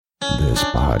This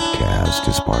podcast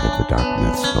is part of the Dark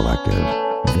Myths Collective.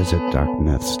 Visit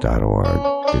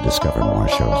darkmyths.org to discover more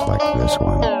shows like this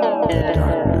one. The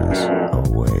darkness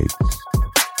awaits.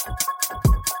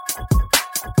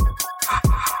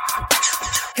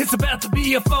 It's about to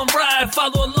be a fun ride.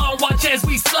 Follow along, watch as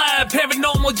we slide.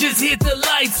 Paranormal just hit the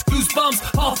lights.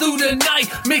 Goosebumps all through the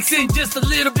night. Mixing just a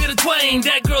little bit of twain.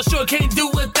 That girl sure can't do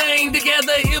a thing.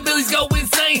 Together, hillbillies go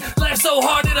insane. Laugh so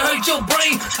hard it'll hurt your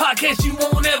brain. Podcast you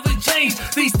won't ever change.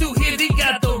 These two here, they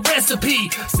got the recipe.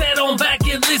 Sit on back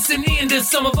and listen in to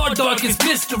some of our darkest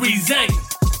mysteries, eh?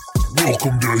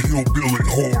 Welcome to Hillbilly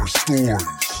Horror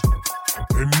Stories.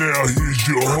 And now here's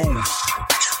your hosts,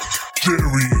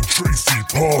 Jerry and Tracy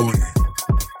Polly,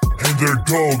 and their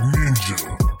dog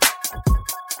Ninja.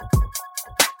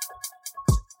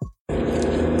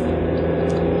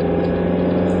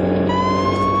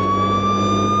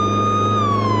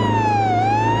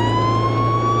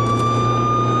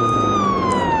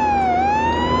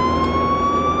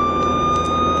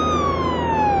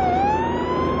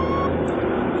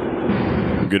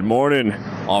 Good morning,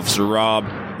 Officer Rob,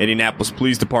 Indianapolis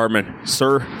Police Department.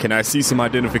 Sir, can I see some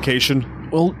identification?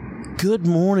 Well, good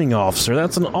morning, officer.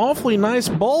 That's an awfully nice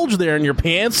bulge there in your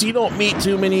pants. You don't meet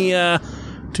too many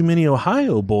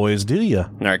Ohio boys, do you? All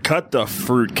right, cut the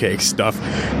fruitcake stuff.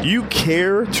 Do you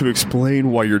care to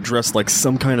explain why you're dressed like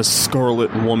some kind of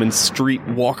Scarlet Woman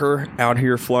streetwalker out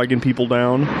here flagging people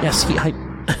down? Yes,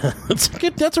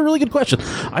 that's a really good question.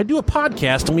 I do a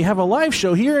podcast, and we have a live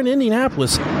show here in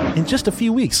Indianapolis in just a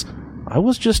few weeks. I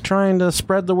was just trying to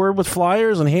spread the word with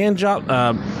flyers and handshakes.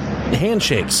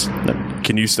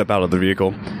 Can you step out of the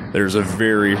vehicle? There's a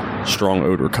very strong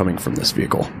odor coming from this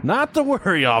vehicle. Not to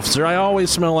worry, officer. I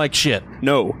always smell like shit.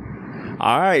 No,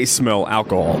 I smell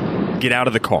alcohol. Get out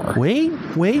of the car. Wait.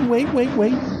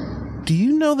 Do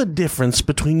you know the difference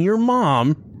between your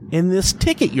mom and this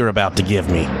ticket you're about to give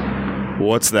me?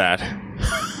 What's that?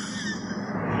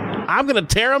 I'm going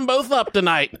to tear them both up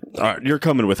tonight. All right, you're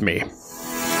coming with me.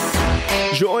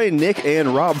 Join Nick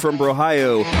and Rob from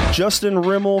Brohio, Justin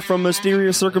Rimmel from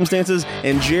Mysterious Circumstances,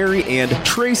 and Jerry and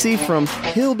Tracy from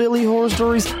Hillbilly Horror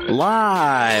Stories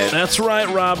live. That's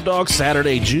right, Rob Dog.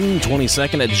 Saturday, June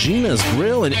 22nd at Gina's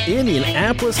Grill in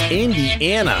Indianapolis,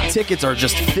 Indiana. Tickets are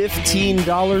just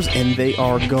 $15 and they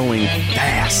are going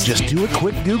fast. Just do a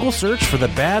quick Google search for the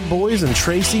Bad Boys and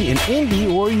Tracy in Indy,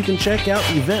 or you can check out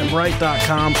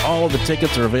eventbrite.com. All of the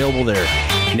tickets are available there.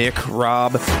 Nick,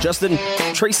 Rob, Justin,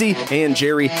 Tracy, and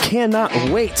Jerry cannot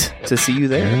wait to see you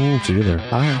there. See you there.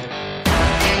 Bye.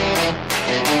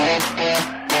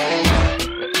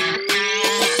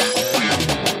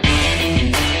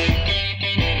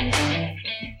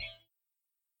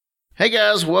 Hey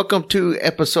guys, welcome to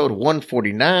episode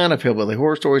 149 of Hillbilly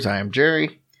Horror Stories. I am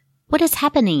Jerry. What is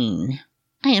happening?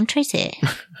 I am Tracy.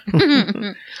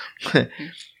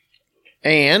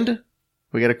 And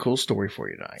we got a cool story for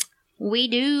you tonight. We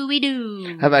do.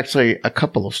 I have actually a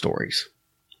couple of stories.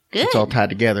 Good. It's all tied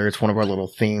together. It's one of our little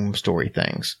theme story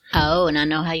things. Oh, and I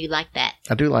know how you like that.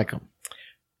 I do like them.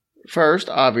 First,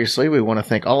 obviously, we want to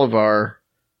thank all of our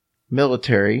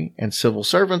military and civil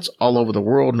servants all over the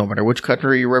world, no matter which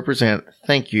country you represent.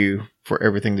 Thank you for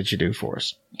everything that you do for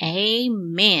us.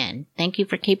 Amen. Thank you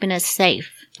for keeping us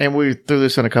safe. And we threw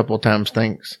this in a couple of times.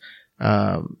 Thanks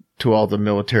to all the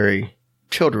military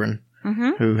children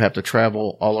who have to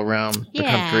travel all around the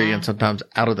country and sometimes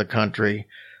out of the country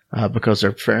because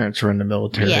their parents are in the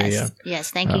military. Yes.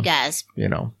 Thank you, guys. You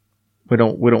know, we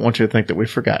don't want you to think that we've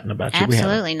forgotten about you.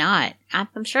 Absolutely not.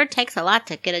 I'm sure it takes a lot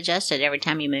to get adjusted every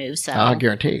time you move. So I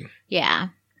guarantee. Yeah.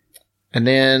 And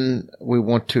then we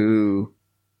want to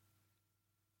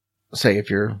say if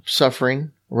you're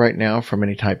suffering right now from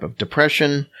any type of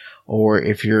depression, or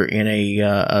if you're in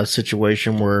a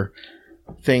situation where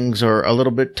things are a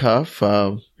little bit tough.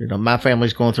 My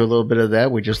family's going through a little bit of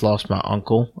that. We just lost my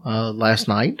uncle last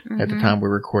night at the time we're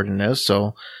recording this.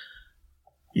 So,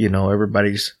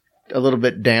 everybody's a little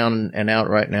bit down and out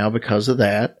right now because of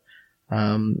that.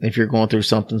 If you're going through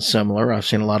something similar, I've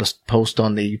seen a lot of posts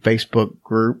on the Facebook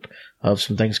group of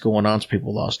some things going on. Some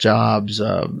people lost jobs.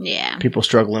 People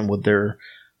struggling with their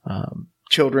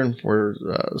children, where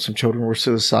some children were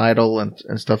suicidal and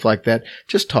stuff like that.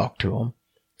 Just talk to them.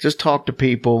 Just talk to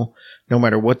people, no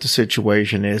matter what the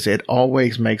situation is. It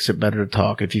always makes it better to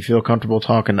talk. If you feel comfortable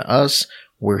talking to us,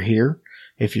 we're here.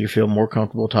 If you feel more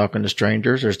comfortable talking to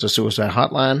strangers, there's the suicide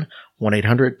hotline,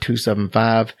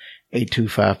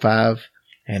 1-800-275-8255.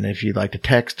 And if you'd like to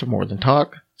text more than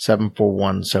talk,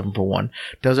 741-741.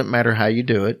 Doesn't matter how you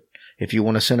do it. If you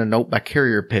want to send a note by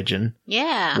carrier pigeon,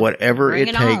 Yeah. whatever Bring it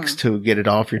it takes on. to get it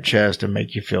off your chest and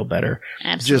make you feel better.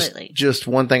 Absolutely. Just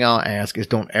one thing I'll ask is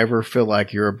don't ever feel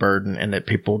like you're a burden and that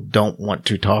people don't want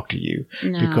to talk to you,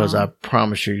 No. because I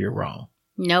promise you, you're wrong.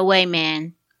 No way,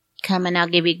 man. Come and I'll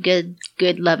give you good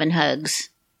loving hugs.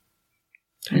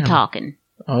 I'm Damn. talking.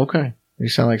 Okay. You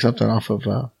sound like something off of,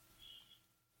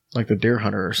 like the Deer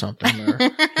Hunter or something.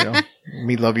 Or,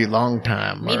 me love you long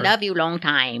time. We or- love you long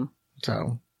time.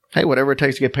 So, hey, whatever it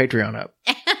takes to get Patreon up.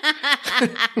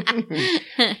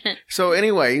 So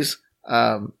anyways,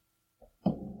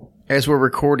 as we're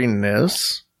recording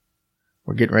this,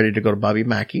 we're getting ready to go to Bobby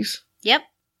Mackey's. Yep.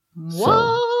 So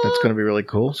What? that's going to be really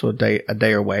cool. So a day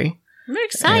away. We're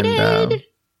excited. And,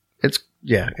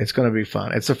 it's going to be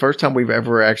fun. It's the first time we've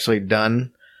ever actually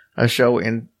done a show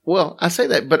in, well, I say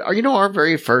that, but our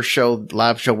very first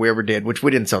live show we ever did, which we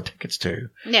didn't sell tickets to,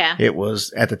 Yeah. it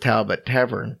was at the Talbot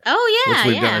Tavern, Oh, yeah. which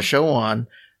we've yeah. done a show on.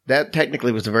 That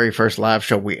technically was the very first live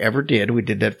show we ever did. We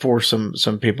did that for some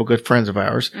people, good friends of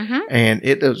ours. Mhm. And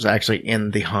it was actually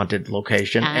in the haunted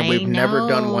location. And I we've never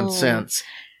done one know. since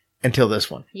until this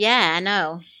one. Yeah, I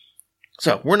know.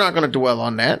 So we're not going to dwell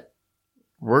on that.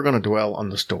 We're going to dwell on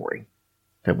the story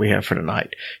that we have for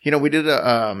tonight. We did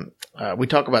we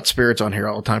talk about spirits on here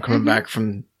all the time, coming back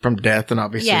from death and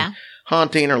obviously Yeah.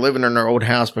 haunting or living in their old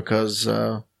house because,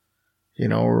 or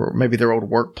maybe their old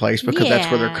workplace because that's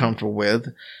where they're Yeah. comfortable with.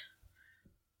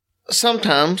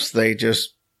 Sometimes they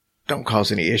just don't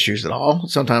cause any issues at all.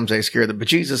 Sometimes they scare the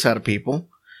bejesus out of people,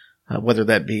 whether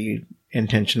that be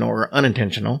intentional or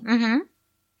unintentional. Mm-hmm.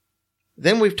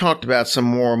 Then we've talked about some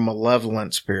more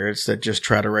malevolent spirits that just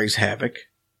try to raise havoc.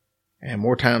 And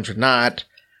more times than not,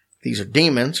 these are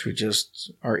demons who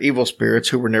just are evil spirits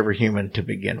who were never human to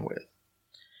begin with.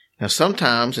 Now,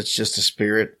 sometimes it's just a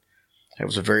spirit that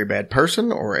was a very bad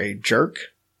person or a jerk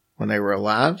when they were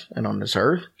alive and on this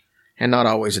earth, and not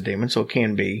always a demon, so it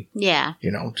can be, Yeah.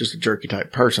 just a jerky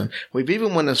type person. We've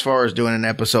even went as far as doing an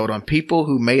episode on people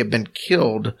who may have been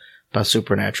killed by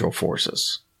supernatural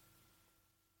forces.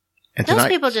 And Those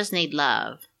people just need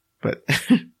love. but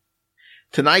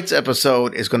tonight's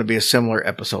episode is going to be a similar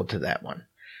episode to that one.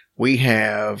 We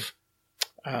have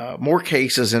more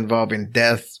cases involving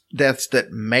deaths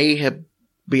that may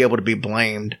be able to be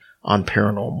blamed on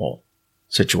paranormal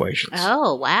situations.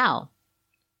 Oh, wow.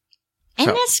 Isn't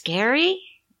So- that scary?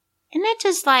 Isn't that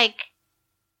just like,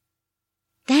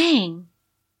 dang,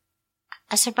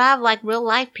 I survived like real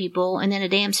life people and then a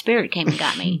damn spirit came and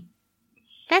got me.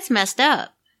 That's messed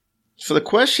up. So the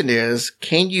question is,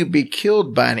 can you be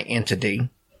killed by an entity?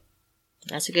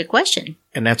 That's a good question.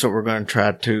 And that's what we're going to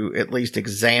try to at least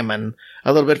examine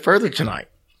a little bit further tonight.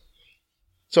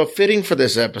 So fitting for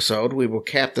this episode, we will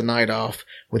cap the night off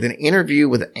with an interview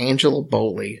with Angela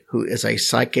Bowley, who is a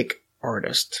psychic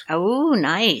artist. Oh,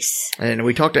 nice. And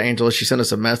we talked to Angela. She sent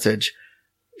us a message.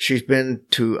 She's been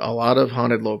to a lot of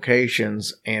haunted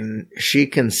locations and she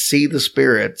can see the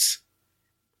spirits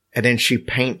and then she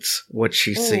paints what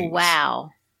she Oh, sees.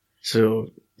 wow.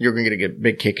 So you're going to get a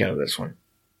big kick out of this one.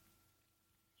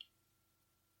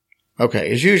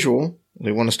 Okay, as usual,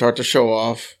 we want to start the show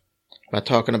off by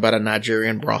talking about a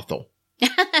Nigerian brothel.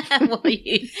 Well,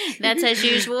 that's as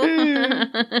usual. I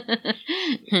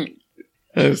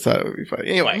just thought it would be funny.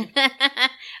 Anyway,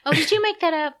 Oh, did you make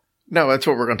that up? no, that's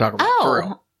what we're going to talk about. For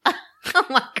real. Oh. Oh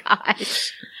my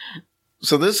gosh.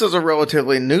 So this is a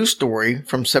relatively new story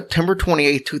from September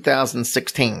 28,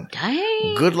 2016.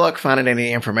 Dang. Good luck finding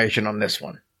any information on this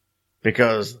one,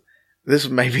 because this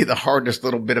may be the hardest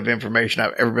little bit of information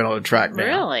I've ever been able to track down.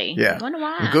 Really? Yeah. I wonder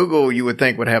why. Google, you would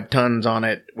think, would have tons on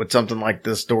it with something like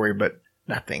this story, but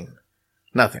nothing.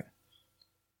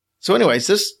 So anyways,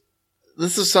 this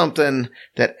is something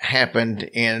that happened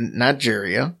in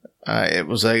Nigeria. It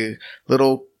was a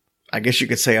little, I guess you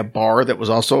could say, a bar that was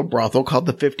also a brothel called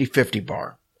the 50-50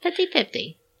 Bar.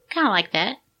 50-50. Kind of like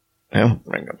that. Well,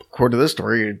 according to this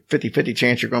story, 50-50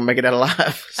 chance you're going to make it out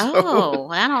alive. So- Oh,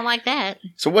 I don't like that.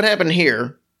 So what happened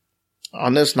here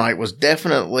on this night was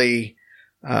definitely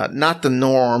not the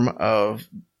norm of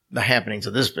the happenings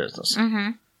of this business.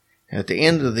 Mm-hmm. At the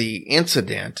end of the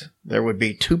incident, there would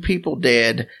be 2 people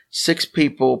dead, 6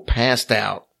 people passed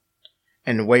out,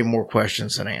 and way more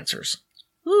questions than answers.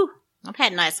 Whew. I've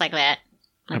had nights like that.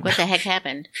 Like, what the heck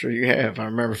happened? Sure you have. I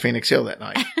remember Phoenix Hill that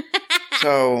night.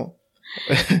 So,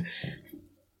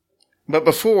 but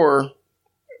before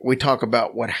we talk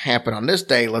about what happened on this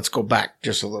day, let's go back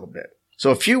just a little bit.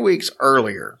 So a few weeks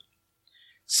earlier,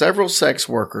 several sex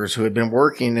workers who had been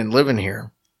working and living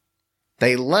here,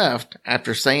 they left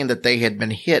after saying that they had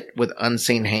been hit with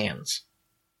unseen hands.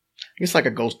 It's like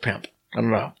a ghost pimp. I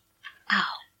don't know. Oh.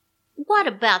 What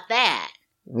about that?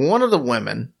 One of the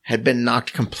women had been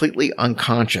knocked completely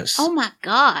unconscious. Oh my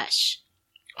gosh.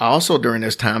 Also, during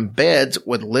this time, beds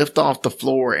would lift off the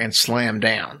floor and slam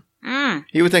down.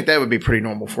 You would think that would be pretty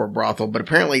normal for a brothel, but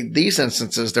apparently these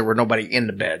instances, there were nobody in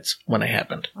the beds when they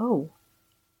happened. Oh.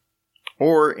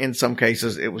 Or in some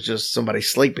cases, it was just somebody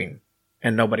sleeping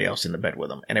and nobody else in the bed with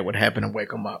them, and it would happen and wake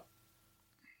them up.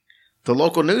 The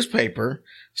local newspaper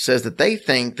says that they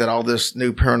think that all this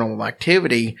new paranormal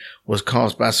activity was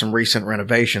caused by some recent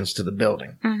renovations to the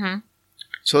building. Mm-hmm.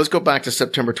 So let's go back to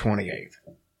September 28th.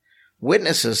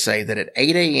 Witnesses say that at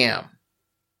 8 a.m.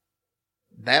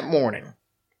 that morning,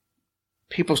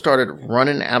 people started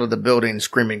running out of the building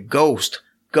screaming, "Ghost,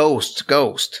 ghost,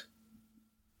 ghost."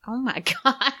 Oh my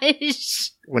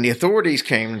gosh. When the authorities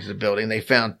came into the building, they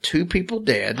found 2 people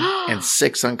dead and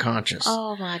 6 unconscious.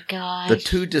 Oh my gosh. The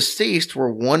 2 deceased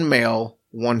were 1 male,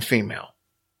 1 female.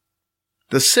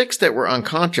 The 6 that were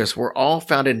unconscious were all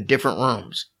found in different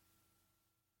rooms.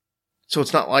 So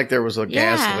it's not like there was a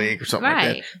gas leak or something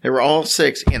like that. They were all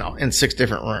 6 in 6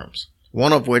 different rooms,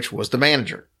 one of which was the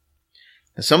manager.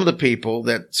 And some of the people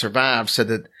that survived said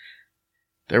that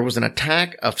there was an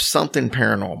attack of something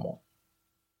paranormal.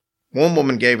 One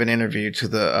woman gave an interview to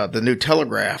the New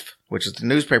Telegraph, which is the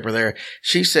newspaper there.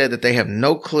 She said that they have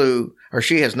no clue, or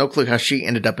she has no clue how she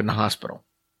ended up in the hospital.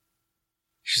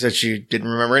 She said she didn't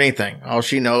remember anything. All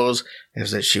she knows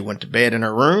is that she went to bed in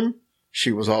her room.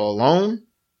 She was all alone.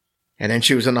 And then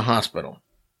she was in the hospital.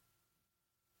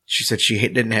 She said she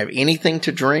didn't have anything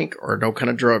to drink or no kind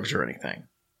of drugs or anything.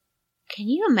 Can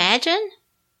you imagine?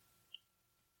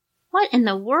 What in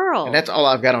the world? And that's all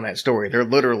I've got on that story. There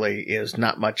literally is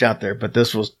not much out there, but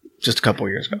this was just a couple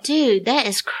of years ago. Dude, that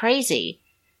is crazy.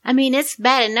 I mean, it's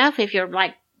bad enough if you're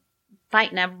like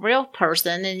fighting a real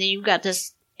person and you've got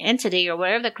this entity or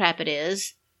whatever the crap it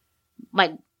is,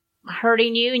 like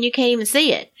hurting you and you can't even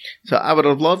see it. So I would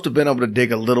have loved to have been able to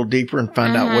dig a little deeper and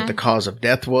find out what the cause of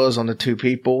death was on the 2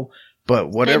 people. But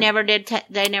whatever. They never did.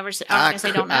 They never. I guess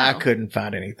they don't know. I couldn't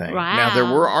find anything. Wow. Now, there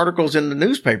were articles in the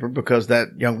newspaper because that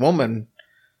young woman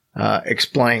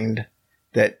explained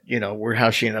that,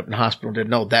 how she ended up in the hospital. Didn't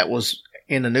know that was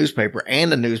in the newspaper.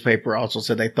 And the newspaper also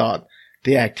said they thought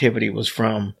the activity was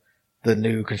from the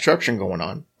new construction going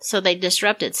on. So they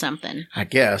disrupted something. I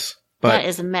guess. But, that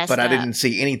is messed up. But I didn't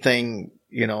see anything,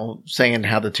 saying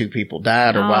how the 2 people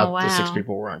died or why the 6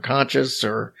 people were unconscious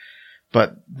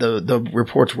but the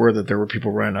reports were that there were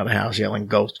people running out of the house yelling,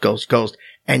 "Ghost, ghost, ghost."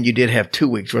 And you did have 2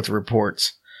 weeks worth of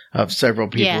reports of several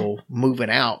people moving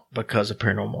out because of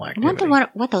paranormal activity. I wonder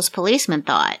what those policemen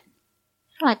thought.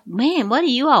 They're like, man, what are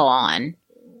you all on?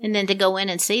 And then to go in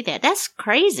and see that. That's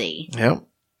crazy. Yep.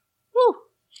 Whew.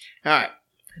 All right.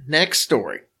 Next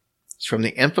story. It's from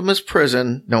the infamous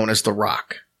prison known as The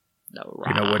Rock. The Rock.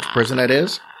 You know which prison that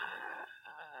is?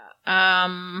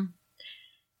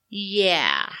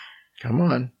 Yeah. Come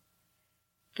on.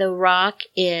 The Rock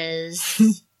is,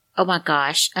 oh my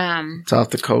gosh. It's off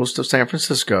the coast of San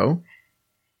Francisco.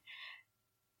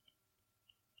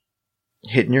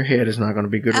 Hitting your head is not going to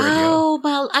be good radio. Oh,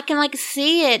 well, I can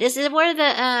see it. Is it where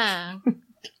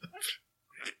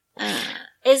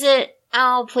is it,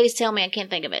 oh, please tell me. I can't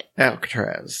think of it.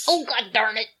 Alcatraz. Oh, God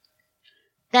darn it.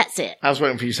 That's it. I was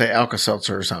waiting for you to say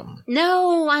Alka-Seltzer or something.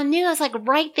 No, I knew. I was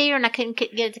right there and I couldn't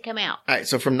get it to come out. All right,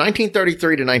 so from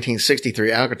 1933 to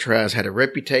 1963, Alcatraz had a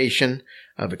reputation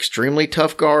of extremely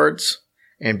tough guards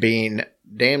and being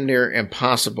damn near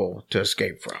impossible to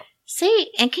escape from.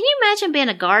 See, and can you imagine being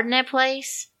a guard in that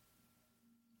place?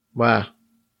 Why?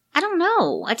 I don't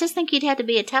know. I just think you'd have to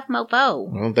be a tough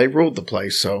mofo. Well, they ruled the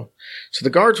place, so the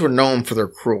guards were known for their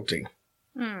cruelty.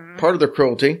 Part of their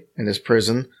cruelty in this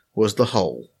prison was the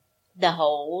hole. The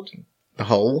hold? The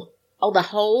hole? Oh, the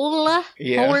hole?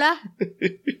 Yeah. Hola?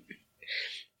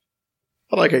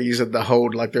 I like how you said the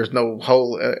hold, like there's no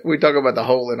hole. We talk about the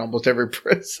hole in almost every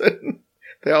prison.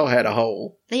 They all had a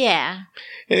hole. Yeah.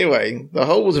 Anyway, the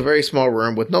hole was a very small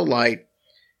room with no light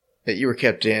that you were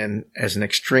kept in as an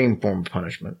extreme form of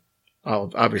punishment.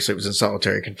 Obviously, it was in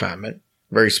solitary confinement.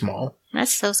 Very small.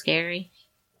 That's so scary.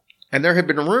 And there had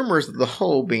been rumors of the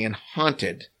hole being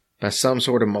haunted by some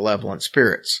sort of malevolent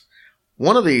spirits.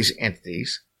 One of these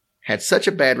entities had such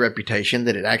a bad reputation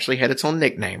that it actually had its own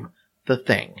nickname, The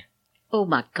Thing. Oh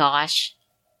my gosh.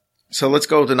 So let's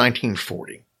go to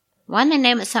 1940. Why didn't they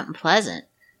name it something pleasant?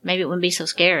 Maybe it wouldn't be so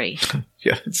scary.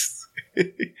 Yeah, it's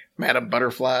Madam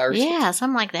Butterfly or something. Yeah,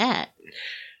 something like that.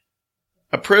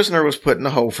 A prisoner was put in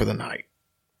the hole for the night.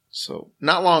 So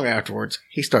not long afterwards,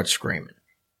 he starts screaming.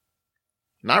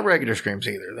 Not regular screams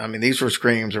either. I mean, these were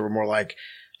screams that were more like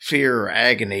fear or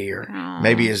agony or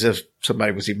maybe as if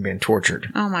somebody was even being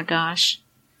tortured. Oh my gosh.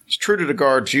 True to the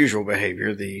guard's usual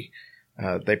behavior,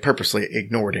 they purposely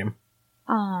ignored him.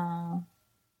 Oh.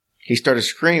 He started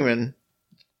screaming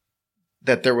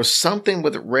that there was something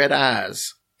with red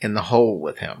eyes in the hole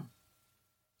with him.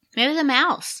 Maybe the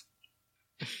mouse.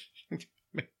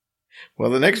 Well,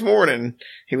 the next morning,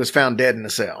 he was found dead in the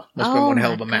cell. Must have been one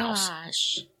hell of a mouse.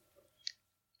 Gosh.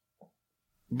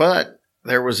 But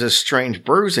there was this strange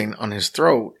bruising on his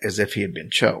throat as if he had been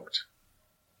choked.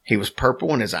 He was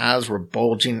purple and his eyes were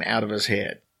bulging out of his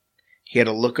head. He had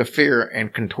a look of fear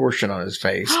and contortion on his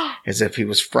face as if he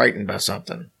was frightened by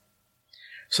something.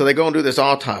 So they go and do this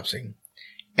autopsy,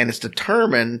 and it's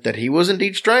determined that he was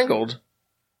indeed strangled,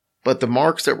 but the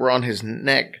marks that were on his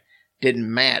neck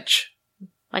didn't match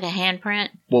Like a handprint?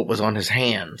 what was on his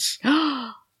hands.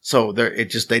 So they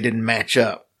didn't match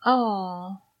up.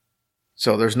 Oh.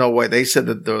 So there's no way. They said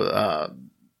that the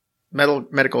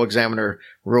medical examiner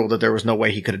ruled that there was no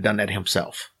way he could have done that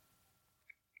himself.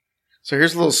 So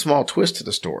here's a little small twist to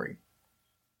the story.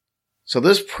 So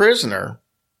this prisoner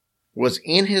was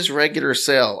in his regular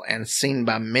cell and seen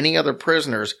by many other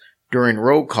prisoners during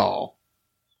roll call.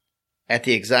 At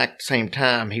the exact same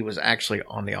time, he was actually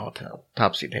on the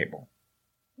autopsy table.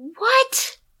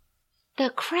 What? The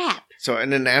crap. So,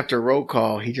 and then after roll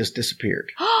call, he just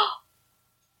disappeared.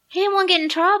 He didn't want to get in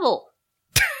trouble.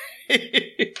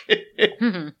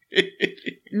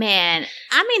 Man,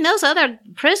 I mean, those other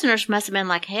prisoners must have been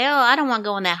like, hell, I don't want to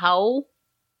go in that hole.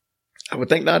 I would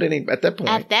think not any at that point.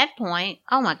 At that point,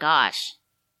 oh my gosh.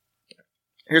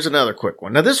 Here's another quick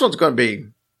one. Now, this one's going to be,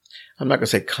 I'm not going to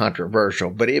say controversial,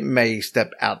 but it may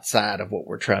step outside of what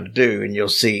we're trying to do, and you'll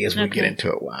see as we get into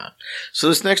it why. So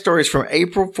this next story is from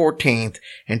April 14th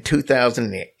in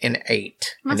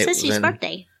 2008. My sister's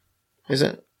birthday. Is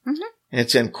it? Mm-hmm. And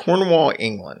it's in Cornwall,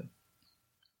 England.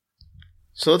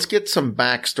 So let's get some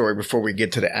backstory before we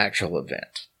get to the actual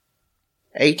event.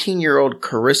 18-year-old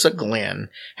Carissa Glenn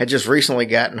had just recently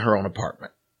gotten her own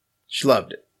apartment. She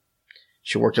loved it.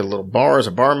 She worked at a little bar as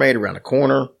a barmaid around the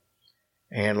corner,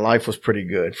 and life was pretty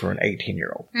good for an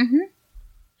 18-year-old. Mm-hmm.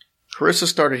 Carissa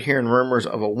started hearing rumors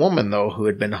of a woman, though, who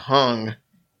had been hung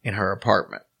in her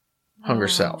apartment. Hung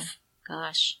herself.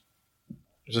 Gosh.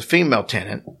 There's a female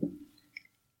tenant,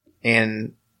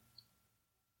 and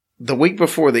the week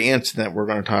before the incident we're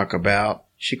going to talk about,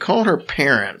 she called her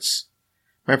parents.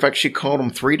 Matter of fact, she called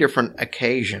them 3 different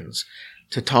occasions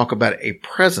to talk about a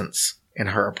presence in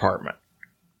her apartment.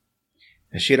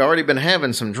 And she had already been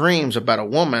having some dreams about a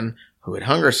woman who had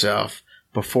hung herself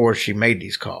before she made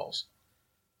these calls.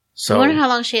 So, I wonder how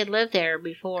long she had lived there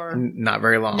before. Not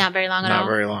very long. Not very long at all? Not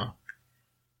very long.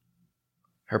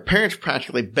 Her parents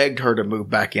practically begged her to move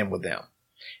back in with them.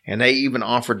 And they even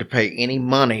offered to pay any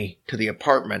money to the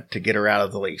apartment to get her out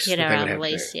of the lease. Get her out of the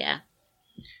lease, yeah.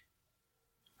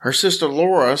 Her sister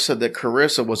Laura said that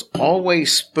Carissa was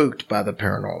always spooked by the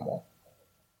paranormal.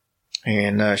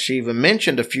 And she even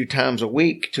mentioned a few times a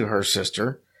week to her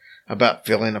sister about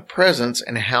feeling a presence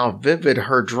and how vivid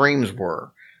her dreams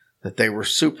were, that they were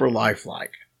super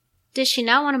lifelike. Did she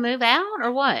not want to move out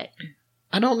or what?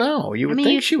 I don't know. You would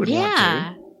think she would want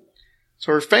to.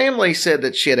 So her family said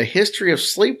that she had a history of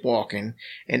sleepwalking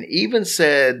and even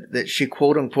said that she,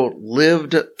 quote unquote,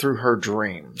 lived through her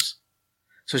dreams.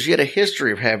 So she had a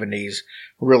history of having these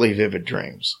really vivid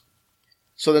dreams.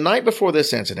 So the night before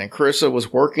this incident, Carissa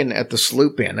was working at the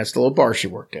Sloop Inn. That's the little bar she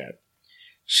worked at.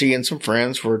 She and some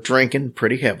friends were drinking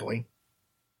pretty heavily.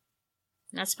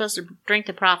 Not supposed to drink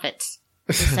the profits.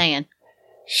 Just saying.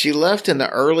 She left in the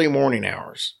early morning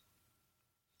hours.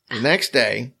 The next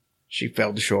day, she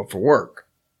failed to show up for work.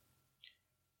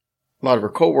 A lot of her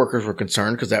coworkers were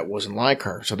concerned because that wasn't like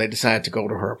her, so they decided to go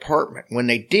to her apartment. When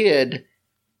they did,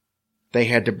 they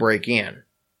had to break in,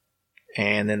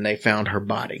 and then they found her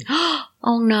body.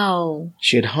 Oh, no.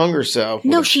 She had hung herself.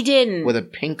 No, she didn't. With a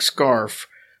pink scarf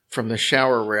from the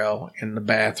shower rail in the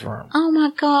bathroom. Oh,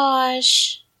 my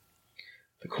gosh.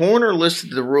 The coroner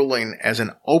listed the ruling as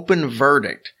an open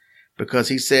verdict because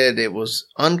he said it was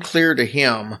unclear to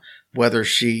him whether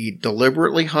she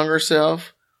deliberately hung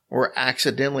herself or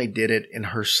accidentally did it in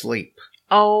her sleep.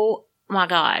 Oh, my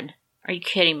God. Are you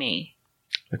kidding me?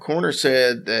 The coroner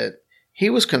said that he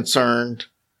was concerned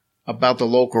about the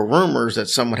local rumors that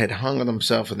someone had hung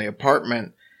themselves in the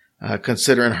apartment,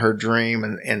 considering her dream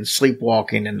and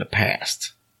sleepwalking in the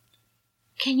past.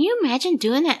 Can you imagine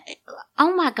doing that?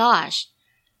 Oh, my gosh.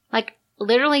 Like,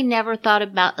 literally never thought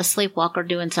about a sleepwalker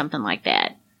doing something like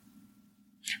that.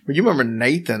 Well, you remember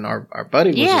Nathan, our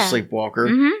buddy, was a sleepwalker,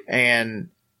 and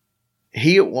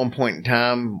he at one point in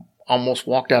time almost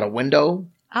walked out a window.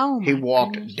 Oh, He my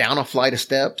walked goodness. down a flight of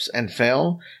steps and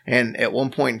fell. And at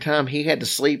one point in time, he had to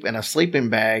sleep in a sleeping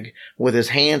bag with his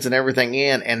hands and everything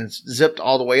in and zipped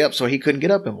all the way up so he couldn't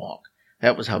get up and walk.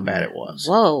 That was how bad it was.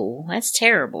 Whoa, that's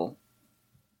terrible.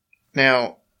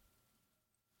 Now,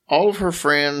 all of her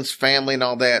friends, family, and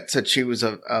all that said she was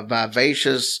a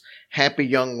vivacious, happy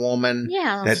young woman.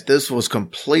 Yeah. That this was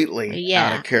completely Yeah.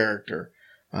 out of character.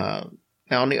 Now,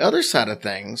 on the other side of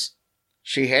things,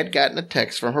 she had gotten a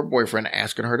text from her boyfriend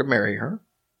asking her to marry her.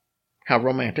 How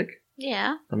romantic.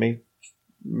 Yeah. Let me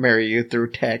marry you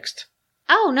through text.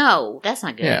 Oh, no, that's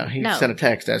not good. Yeah, he no. sent a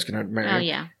text asking her to marry Oh, her.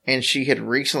 yeah. And she had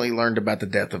recently learned about the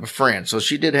death of a friend, so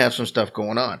she did have some stuff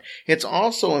going on. It's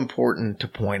also important to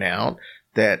point out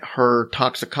that her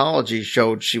toxicology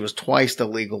showed she was twice the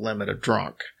legal limit of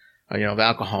drunk, of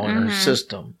alcohol in her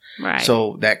system. Right.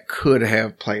 So that could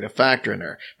have played a factor in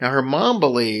there. Now, her mom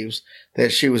believes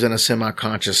that she was in a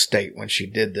semi-conscious state when she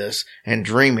did this and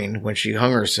dreaming when she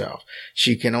hung herself.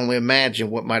 She can only imagine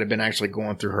what might have been actually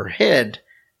going through her head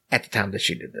at the time that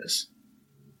she did this.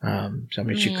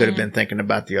 She could have been thinking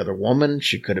about the other woman.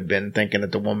 She could have been thinking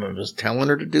that the woman was telling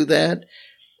her to do that.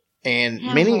 And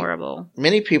How many horrible.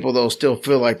 Many people, though, still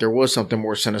feel like there was something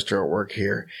more sinister at work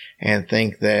here and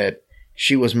think that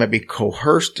she was maybe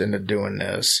coerced into doing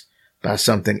this by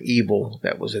something evil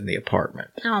that was in the apartment.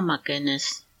 Oh, my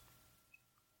goodness.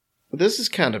 This is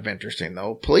kind of interesting,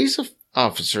 though. Police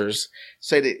officers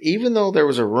say that even though there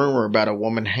was a rumor about a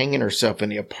woman hanging herself in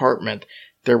the apartment,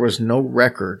 there was no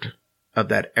record of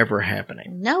that ever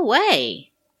happening. No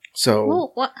way. So,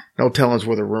 Well, what? no telling us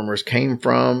where the rumors came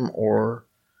from or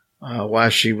why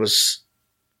she was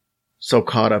so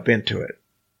caught up into it.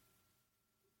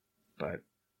 But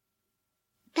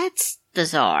That's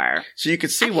bizarre. so you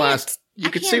could see I why can't- you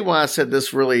I could can't- see why I said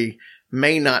this really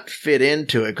may not fit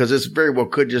into it, because this very well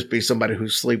could just be somebody who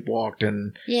sleepwalked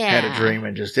and Yeah. had a dream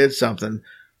and just did something.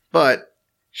 But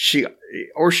she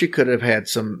could have had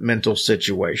some mental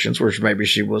situations where maybe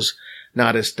she was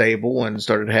not as stable and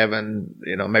started having,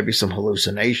 maybe some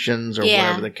hallucinations or Yeah.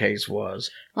 whatever the case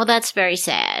was. Well, that's very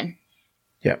sad.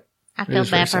 Yep. I It feel is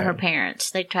very bad for her sad. parents.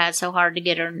 They tried so hard to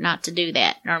get her not to do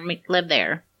that or live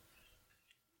there.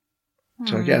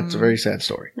 So yeah, it's a very sad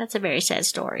story. That's a very sad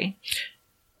story.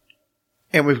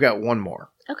 And we've got one more.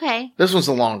 Okay. This one's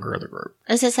the longer of the group.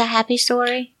 Is this a happy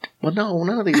story? Well, no,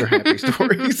 none of these are happy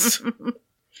stories.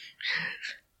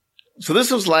 So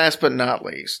this was last but not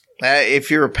least.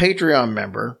 If you're a Patreon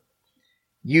member,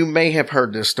 you may have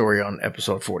heard this story on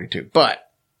episode 42.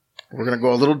 But we're going to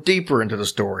go a little deeper into the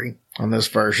story on this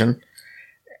version.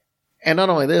 And not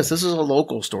only this is a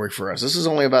local story for us. This is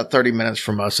only about 30 minutes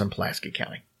from us in Pulaski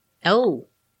County. Oh.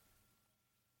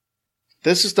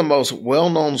 This is the most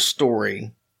well-known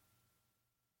story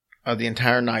of the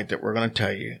entire night that we're going to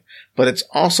tell you, but it's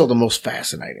also the most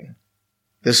fascinating.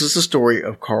 This is the story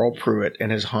of Carl Pruitt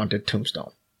and his haunted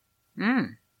tombstone.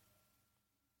 Mm.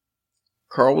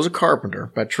 Carl was a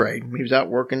carpenter by trade. He was out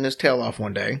working his tail off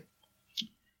one day.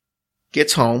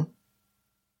 Gets home.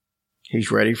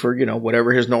 He's ready for,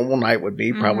 whatever his normal night would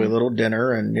be. Probably a little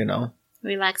dinner and,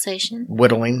 Relaxation.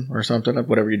 whittling or something,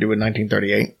 whatever you do in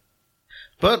 1938.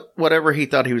 But whatever he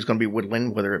thought he was going to be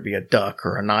whittling, whether it be a duck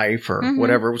or a knife or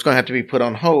whatever, was going to have to be put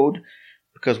on hold,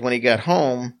 because when he got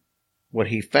home, what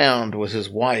he found was his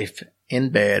wife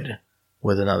in bed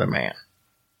with another man.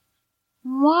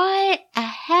 What a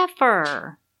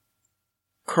heifer.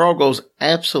 Carl goes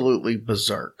absolutely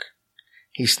berserk.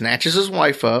 He snatches his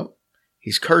wife up.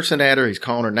 He's cursing at her. He's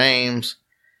calling her names.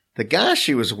 The guy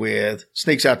she was with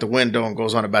sneaks out the window and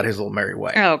goes on about his little merry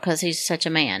way. Oh, because he's such a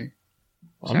man.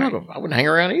 I wouldn't hang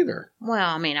around either. Well,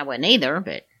 I mean, I wouldn't either,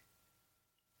 but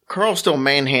Carl's still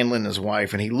manhandling his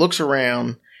wife, and he looks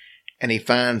around and he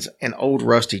finds an old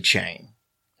rusty chain.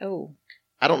 oh,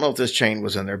 I don't know if this chain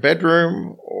was in their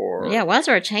bedroom or yeah. Why is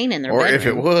there a chain in their or bedroom? if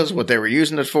it was what they were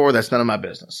using it for. That's none of my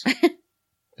business.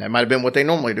 That might have been what they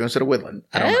normally do instead of whittling.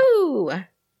 I don't know. Oh,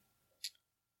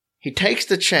 He takes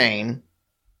the chain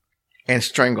and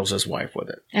strangles his wife with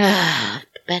it.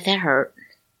 bet that hurt.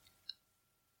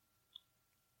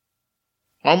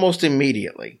 Almost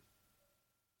immediately,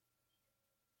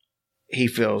 he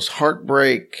feels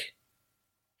heartbreak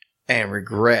and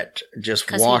regret just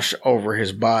 'Cause wash over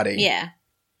his body. Yeah,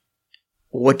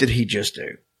 What did he just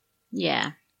do?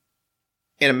 yeah.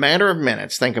 In a matter of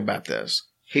minutes, think about this.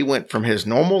 He went from his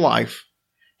normal life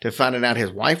to finding out his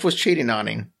wife was cheating on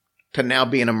him to now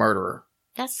being a murderer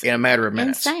That's in a matter of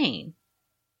minutes. insane.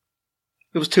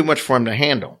 It was too much for him to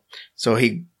handle. So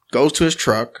he goes to his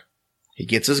truck, he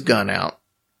gets his gun out,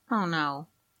 Oh no.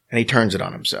 and he turns it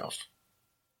on himself.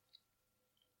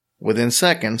 Within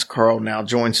seconds, Carl now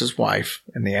joins his wife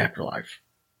in the afterlife.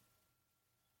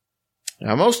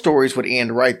 Now, most stories would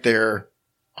end right there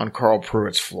on Carl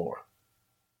Pruitt's floor.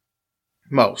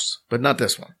 Most, but not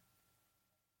this one.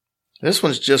 This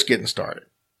one's just getting started.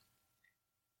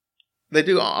 They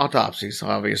do autopsies,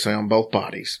 obviously, on both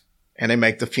bodies, and they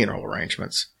make the funeral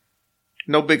arrangements.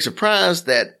 No big surprise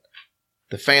that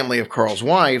the family of Carl's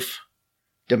wife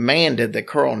demanded that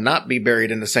Carl not be buried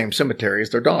in the same cemetery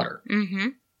as their daughter. Mm-hmm.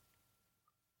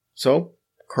 So,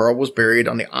 Carl was buried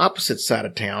on the opposite side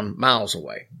of town, miles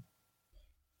away.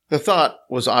 The thought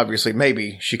was obviously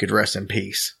maybe she could rest in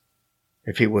peace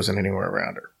if he wasn't anywhere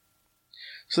around her.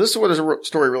 So this is where the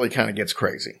story really kind of gets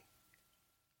crazy.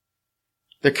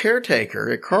 The caretaker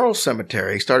at Carl's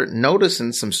cemetery started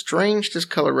noticing some strange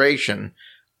discoloration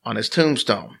on his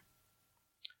tombstone.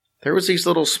 There was these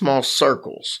little small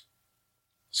circles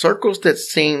that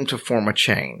seemed to form a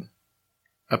chain,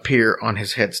 appear on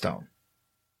his headstone.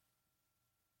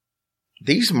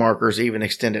 These markers even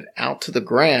extended out to the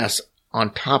grass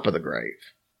on top of the grave.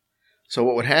 So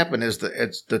what would happen is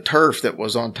it's the turf that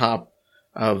was on top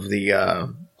of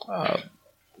the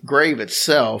grave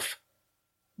itself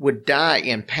would die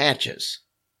in patches.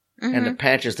 Mm-hmm. And the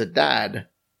patches that died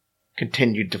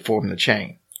continued to form the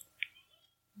chain.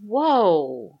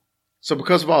 Whoa. So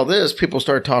because of all this, people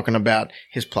started talking about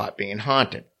his plot being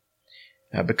haunted.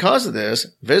 Now, because of this,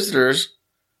 visitors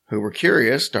who were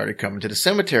curious started coming to the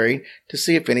cemetery to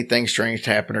see if anything strange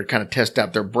happened or kind of test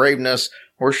out their braveness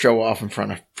or show off in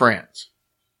front of friends.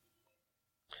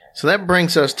 So that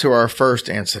brings us to our first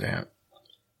incident.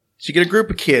 So you get a group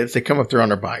of kids, they come up there on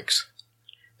their bikes.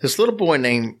 This little boy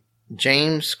named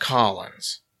James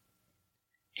Collins,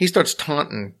 he starts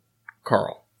taunting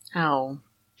Carl. Oh.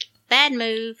 Bad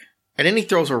move. And then he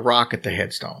throws a rock at the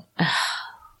headstone.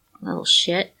 Little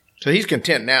shit. So he's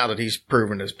content now that he's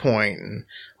proven his point, and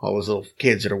all those little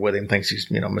kids that are with him thinks he's,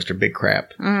 Mr. Big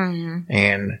Crap. Mm-hmm.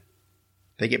 And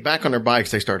they get back on their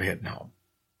bikes, they start heading home.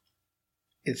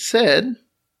 It's said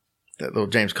that little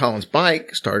James Collins'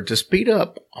 bike started to speed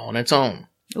up on its own.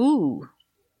 Ooh.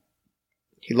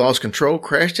 He lost control,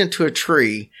 crashed into a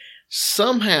tree.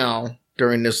 Somehow,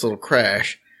 during this little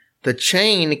crash, the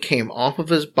chain came off of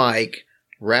his bike,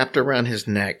 wrapped around his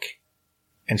neck,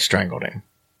 and strangled him.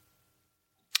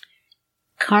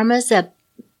 Karma's a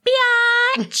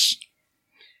biatch.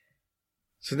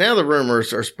 So now the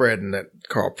rumors are spreading that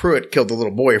Carl Pruitt killed the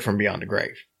little boy from beyond the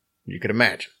grave. You could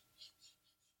imagine.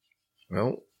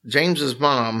 Well, James's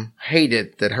mom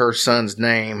hated that her son's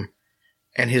name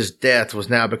and his death was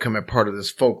now becoming part of this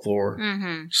folklore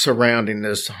surrounding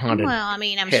this haunted I'm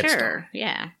headstone. sure.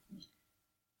 Yeah.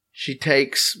 She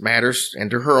takes matters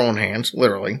into her own hands,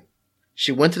 literally.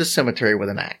 She went to the cemetery with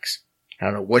an axe. I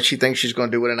don't know what she thinks she's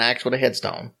going to do with an axe with a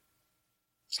headstone.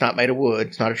 It's not made of wood.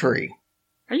 It's not a tree.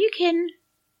 Are you kidding?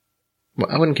 Well,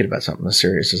 I wouldn't kid about something as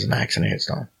serious as an axe and a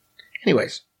headstone.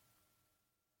 Anyways,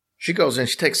 she goes in,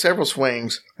 she takes several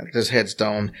swings at this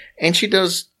headstone, and she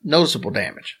does noticeable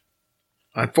damage.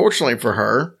 Unfortunately for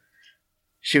her,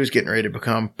 she was getting ready to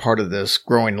become part of this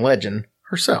growing legend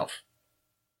herself.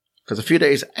 Because a few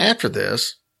days after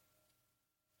this,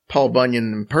 Paul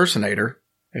Bunyan impersonator,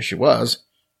 as she was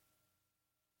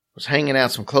hanging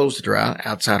out some clothes to dry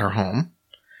outside her home.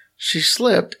 She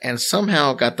slipped and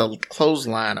somehow got the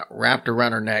clothesline wrapped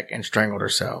around her neck and strangled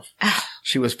herself.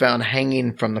 She was found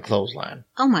hanging from the clothesline.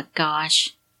 Oh my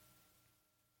gosh.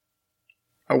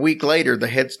 A week later, the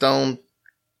headstone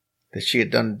that she had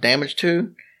done damage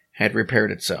to had repaired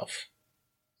itself.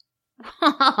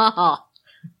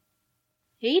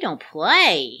 He don't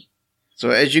play. So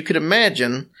as you could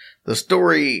imagine, the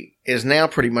story is now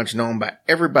pretty much known by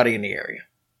everybody in the area.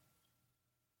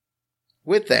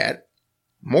 With that,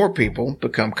 more people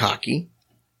become cocky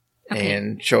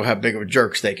and show how big of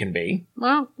jerks they can be.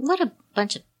 Well, what a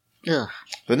bunch of... Ugh.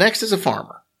 The next is a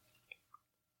farmer.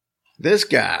 This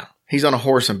guy, he's on a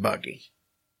horse and buggy.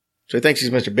 So he thinks he's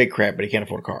Mr. Big Crap, but he can't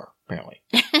afford a car, apparently.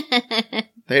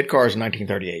 They had cars in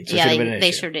 1938, so it should have been an issue.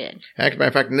 They sure did. As a matter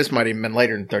of fact, and this might have even been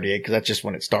later than 38, because that's just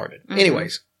when it started. Mm-hmm.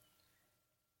 Anyways,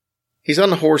 he's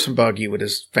on the horse and buggy with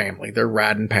his family. They're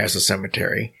riding past the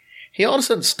cemetery. He all of a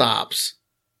sudden stops,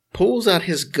 pulls out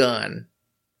his gun,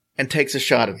 and takes a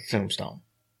shot at the tombstone.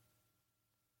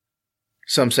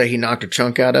 Some say he knocked a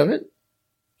chunk out of it.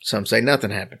 Some say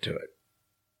nothing happened to it.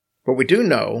 What we do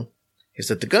know is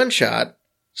that the gunshot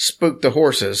spooked the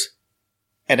horses,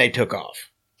 and they took off.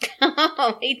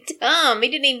 Oh, he dumb.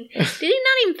 Did he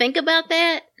not even think about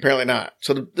that? Apparently not.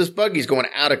 So this buggy's going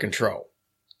out of control.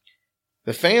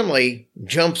 The family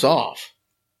jumps off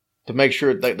to make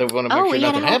sure they want to make sure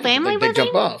nothing happens. They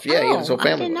jump off. Yeah, he had his whole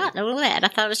family. I did not know that. I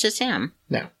thought it was just him.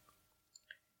 No.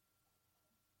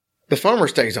 The farmer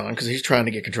stays on because he's trying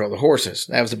to get control of the horses.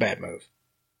 That was a bad move.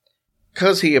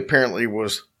 Because he apparently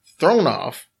was thrown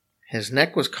off, his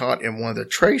neck was caught in one of the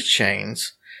trace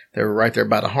chains that were right there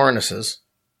by the harnesses,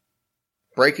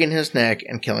 breaking his neck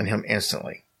and killing him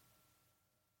instantly.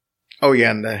 Oh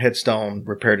yeah, and the headstone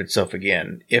repaired itself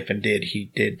again, if indeed he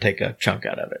did take a chunk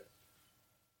out of it.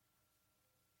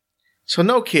 So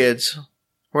no, kids,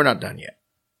 we're not done yet.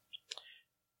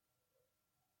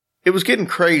 It was getting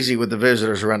crazy with the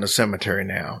visitors around the cemetery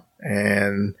now,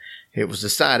 and it was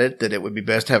decided that it would be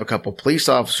best to have a couple police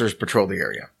officers patrol the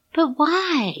area. But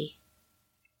why?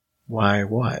 Why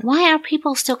what? Why are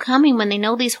people still coming when they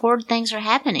know these horrid things are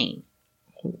happening?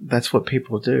 That's what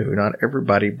people do. Not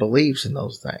everybody believes in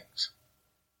those things.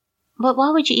 But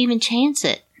why would you even chance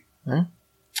it?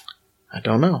 I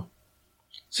don't know.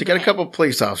 So you got a couple of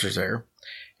police officers there.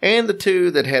 And the two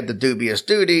that had the dubious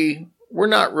duty were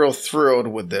not real thrilled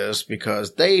with this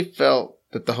because they felt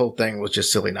that the whole thing was just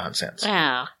silly nonsense.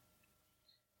 Wow.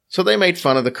 So they made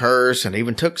fun of the curse and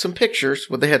even took some pictures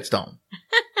with the headstone.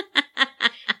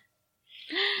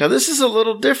 Now this is a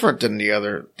little different than the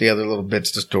other little bits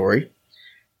of the story.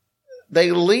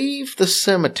 They leave the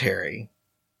cemetery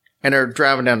and are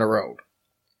driving down the road.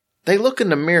 They look in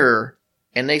the mirror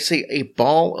and they see a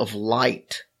ball of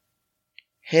light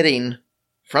heading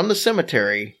from the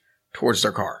cemetery towards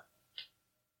their car.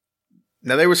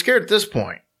 Now they were scared at this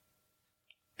point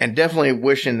and definitely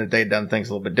wishing that they'd done things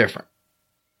a little bit different.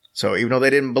 So even though they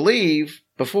didn't believe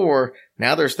before,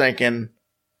 now they're thinking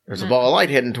there's a ball of light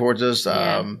heading towards us.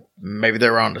 Maybe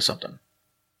they're onto something.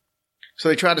 So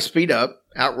they tried to speed up,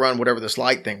 outrun whatever this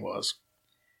light thing was.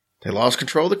 They lost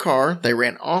control of the car. They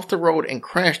ran off the road and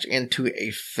crashed into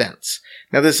a fence.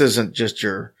 Now this isn't just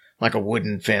like a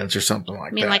wooden fence or something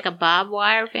like that. You mean like a barbed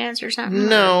wire fence or something?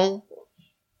 No.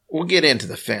 We'll get into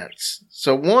the fence.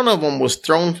 So one of them was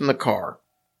thrown from the car.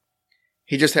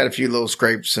 He just had a few little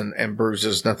scrapes and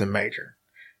bruises, nothing major.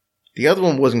 The other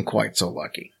one wasn't quite so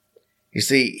lucky. You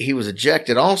see, he was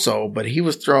ejected also, but he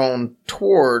was thrown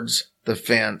towards the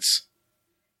fence.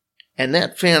 And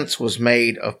that fence was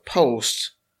made of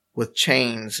posts with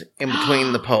chains in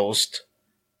between the posts,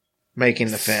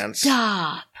 making the fence.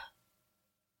 Stop.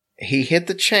 He hit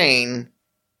the chain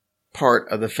part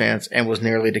of the fence and was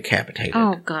nearly decapitated.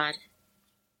 Oh, God.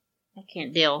 I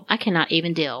can't deal. I cannot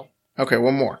even deal. Okay,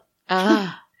 one more.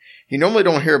 You normally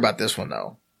don't hear about this one,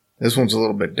 though. This one's a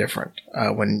little bit different.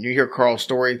 When you hear Carl's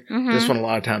story, this one a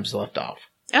lot of times is left off.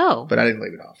 Oh. But I didn't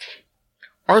leave it off.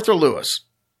 Arthur Lewis.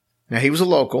 Now, he was a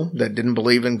local that didn't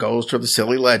believe in ghosts or the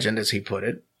silly legend, as he put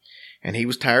it. And he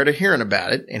was tired of hearing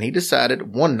about it. And he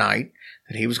decided one night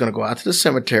that he was going to go out to the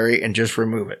cemetery and just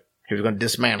remove it. He was going to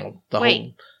dismantle the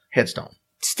whole headstone.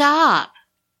 Stop.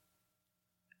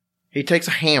 He takes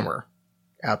a hammer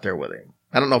out there with him.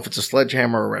 I don't know if it's a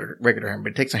sledgehammer or a regular hammer, but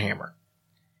he takes a hammer.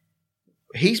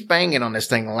 He's banging on this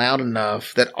thing loud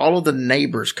enough that all of the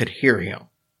neighbors could hear him.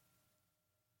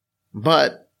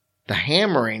 But the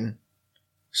hammering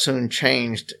soon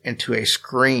changed into a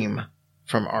scream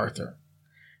from Arthur.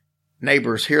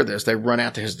 Neighbors hear this. They run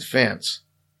out to his defense.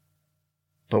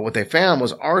 But what they found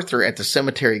was Arthur at the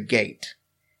cemetery gate.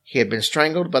 He had been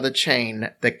strangled by the chain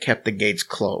that kept the gates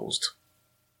closed.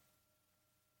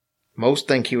 Most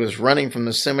think he was running from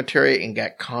the cemetery and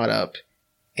got caught up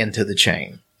into the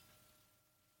chain.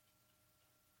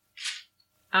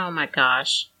 Oh my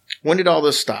gosh. When did all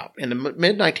this stop? In the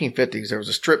mid-1950s, there was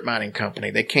a strip mining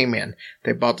company. They came in.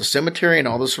 They bought the cemetery and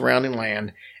all the surrounding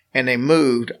land, and they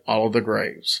moved all of the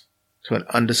graves to an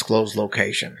undisclosed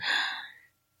location.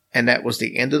 And that was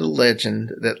the end of the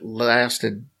legend that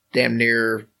lasted damn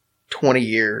near 20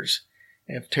 years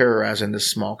of terrorizing this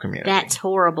small community. That's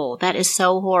horrible. That is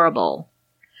so horrible.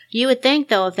 You would think,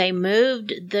 though, if they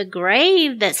moved the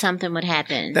grave, that something would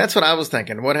happen. That's what I was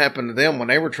thinking. What happened to them when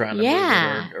they were trying to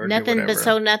move it or nothing. do whatever? But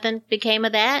so nothing became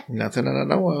of that? Nothing that I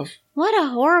know of. What a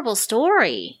horrible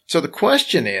story. So the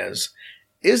question is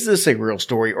this a real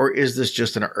story or is this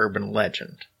just an urban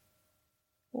legend?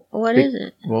 What is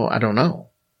it? Well, I don't know.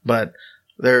 But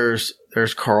there's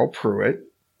Carl Pruitt,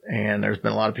 and there's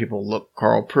been a lot of people look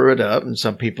Carl Pruitt up, and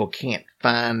some people can't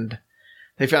find.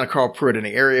 They found a Carl Pruitt in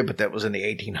the area, but that was in the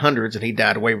 1800s, and he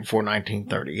died way before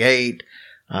 1938.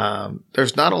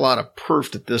 There's not a lot of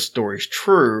proof that this story's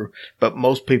true, but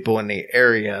most people in the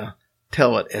area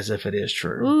tell it as if it is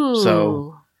true. Ooh.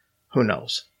 So, who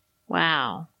knows?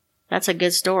 Wow. That's a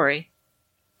good story.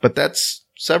 But that's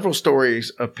several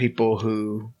stories of people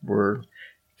who were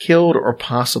killed or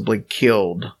possibly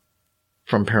killed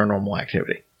from paranormal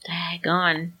activity.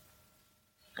 Daggone.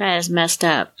 That is messed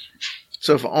up.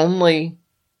 So if only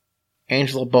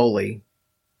Angela Boley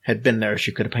had been there,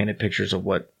 she could have painted pictures of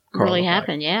what really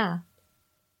happened, yeah.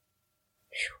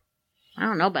 I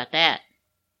don't know about that.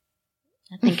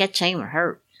 I think that chain would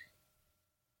hurt.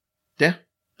 Yeah.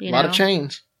 You a lot know? of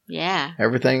chains. Yeah.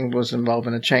 Everything was involved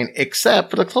in a chain except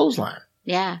for the clothesline.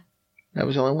 Yeah. That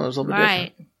was the only one that was a little bit Right.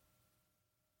 different.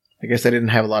 I guess they didn't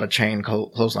have a lot of chain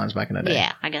clotheslines back in the day.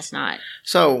 Yeah, I guess not.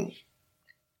 So,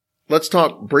 let's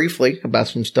talk briefly about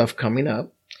some stuff coming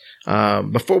up.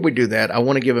 Before we do that, I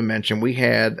want to give a mention. We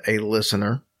had a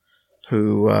listener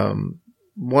who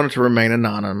wanted to remain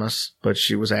anonymous, but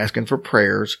she was asking for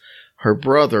prayers. Her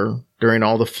brother, during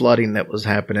all the flooding that was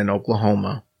happening in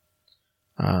Oklahoma,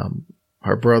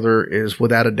 her brother is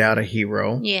without a doubt a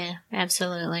hero. Yeah,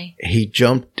 absolutely. He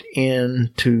jumped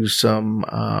into some,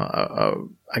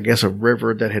 I guess, a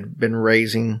river that had been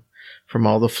raising from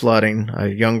all the flooding. A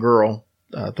young girl,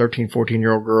 13,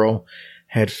 14-year-old girl,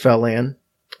 had fell in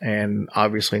and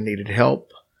obviously needed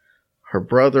help. Her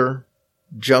brother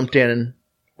jumped in,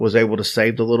 was able to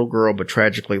save the little girl, but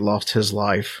tragically lost his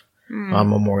life on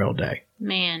Memorial Day.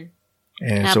 Man.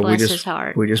 And God so bless his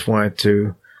heart. we just wanted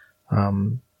to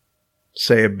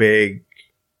say a big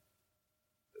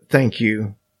thank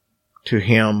you to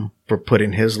him for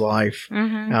putting his life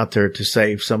out there to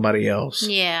save somebody else.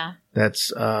 Yeah.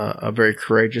 That's a very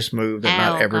courageous move that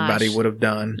not everybody would have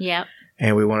done. Yep.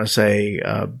 And we want to say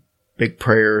big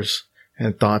prayers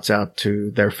and thoughts out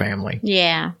to their family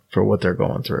Yeah. for what they're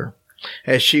going through.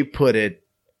 As she put it,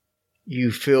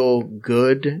 you feel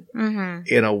good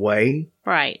in a way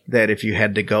Right. that if you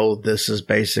had to go, this is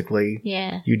basically,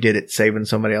 Yeah. you did it saving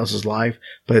somebody else's life,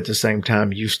 but at the same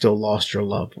time, you still lost your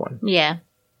loved one. Yeah.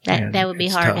 And That would be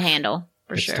it's hard tough. to handle,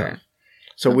 for It's sure. tough.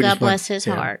 So Well, we God just want- bless his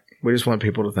yeah, heart. We just want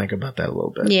people to think about that a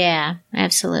little bit. Yeah,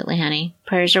 absolutely, honey.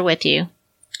 Prayers are with you.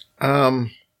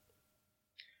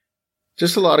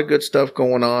 Just a lot of good stuff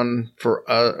going on for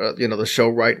the show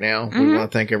right now. We want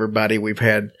to thank everybody. We've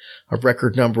had a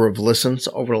record number of listens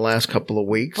over the last couple of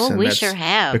weeks. Oh, and we that's sure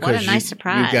have. What a because nice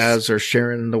surprise. You guys are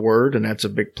sharing the word, and that's a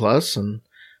big plus, and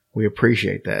we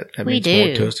appreciate that. That We means more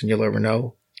do. to us than you'll ever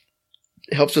know.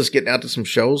 It helps us getting out to some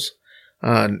shows.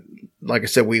 Like I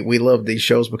said, we love these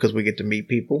shows because we get to meet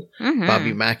people.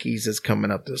 Bobby Mackey's is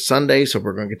coming up this Sunday, so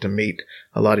we're going to get to meet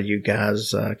a lot of you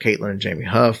guys, Caitlin and Jamie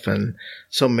Huff, and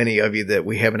so many of you that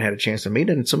we haven't had a chance to meet,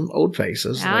 and some old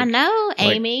faces. I know,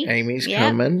 Amy. Amy's Yep.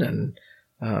 coming, and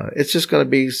it's just going to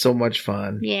be so much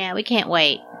fun. Yeah, we can't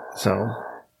wait. So,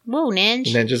 Whoa, Ninja.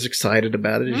 and then just excited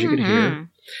about it, as you can hear.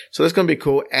 So that's going to be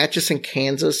cool. Atchison,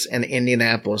 Kansas, and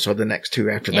Indianapolis are the next two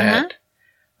after that.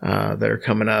 That are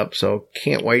coming up. So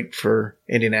can't wait for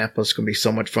Indianapolis. It's going to be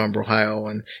so much fun, Ohio.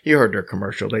 And you heard their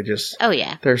commercial. They just, Oh,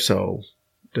 yeah. they're so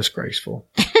disgraceful.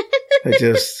 They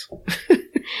just,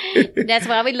 That's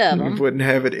why we love we them. wouldn't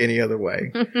have it any other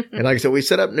way. And like I said, we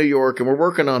set up New York and we're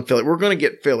working on Philly. We're going to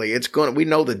get Philly. We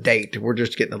know the date. We're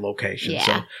just getting the location. Yeah.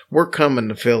 So we're coming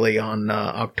to Philly on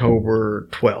October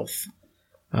 12th.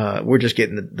 We're just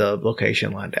getting the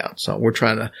location lined out. So we're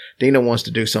Dina wants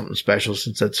to do something special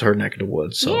since it's her neck of the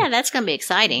woods. So Yeah, that's going to be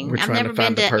exciting. we're I've trying to never been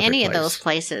find the to perfect any of place. those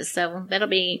places, so that'll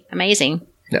be amazing.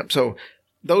 Yep. So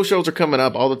those shows are coming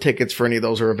up. All the tickets for any of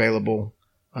those are available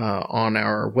on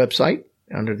our website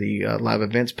under the live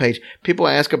events page. People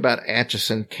ask about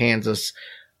Atchison, Kansas.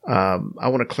 I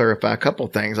want to clarify a couple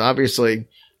things. Obviously,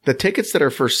 the tickets that are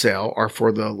for sale are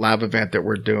for the live event that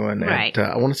we're doing Right.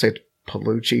 at, I want to say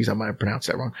Palucci's. I might have pronounced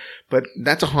that wrong, but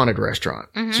that's a haunted restaurant.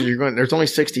 So there's only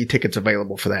 60 tickets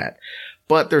available for that.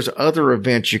 But there's other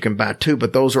events you can buy too,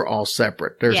 but those are all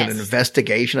separate. There's an Yes.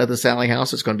 investigation of the Sally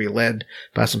House. It's going to be led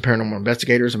by some paranormal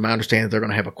investigators. And my understanding is they're going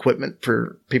to have equipment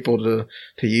for people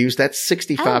to use. That's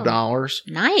 $65.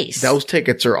 Nice. Those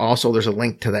tickets are also, there's a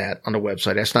link to that on the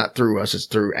website. That's not through us. It's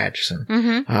through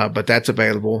Atchison. But that's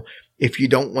available. If you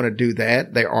don't want to do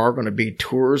that, there are going to be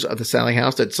tours of the Sally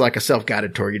House. It's like a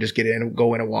self-guided tour. You just get in and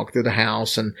go in and walk through the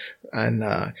house and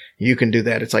you can do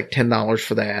that. It's like $10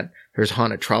 for that. There's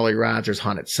haunted trolley rides. There's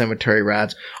haunted cemetery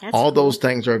rides. That's All cool. those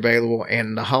things are available.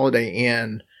 And the Holiday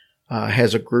Inn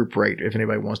has a group rate if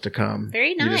anybody wants to come. Very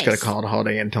You just nice. got to call the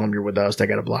Holiday Inn, tell them you're with us. They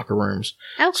got a block of rooms.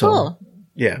 Oh, So, cool.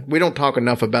 Yeah, we don't talk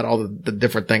enough about all the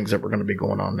different things that we're going to be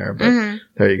going on there, but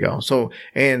there you go. So,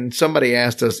 and somebody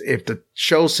asked us if the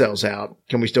show sells out,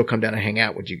 can we still come down and hang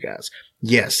out with you guys?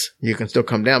 Yes, you can still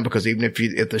come down because even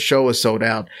if the show is sold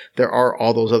out, there are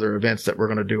all those other events that we're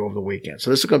going to do over the weekend. So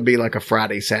this is going to be like a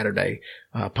Friday, Saturday,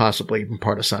 possibly even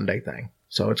part of Sunday thing.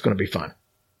 So it's going to be fun.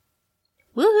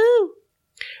 Woohoo.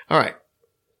 All right.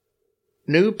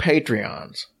 New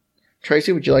Patreons.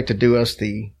 Tracy, would you like to do us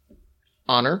the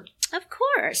honor? Of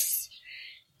course.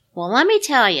 Well, let me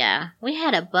tell you, we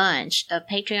had a bunch of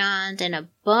Patreons and a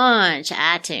bunch of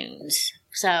iTunes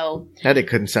So That it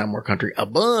couldn't sound more country. A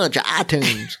bunch of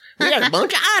iTunes. We got a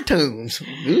bunch of iTunes.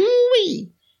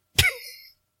 Ooh-wee.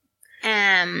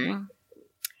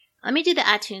 let me do the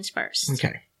iTunes first.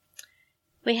 Okay.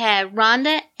 We have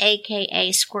Rhonda,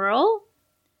 aka Squirrel,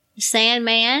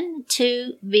 Sandman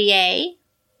 2VA,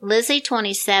 Lizzie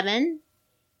 27,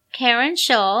 Karen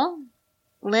Shaw,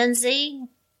 Lindsay,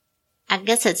 I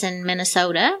guess it's in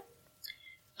Minnesota,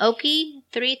 Okie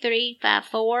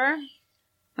 3354.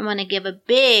 I'm going to give a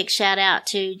big shout out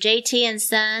to JT and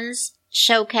Sons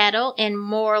Show Cattle in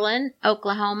Moreland,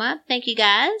 Oklahoma. Thank you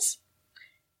guys.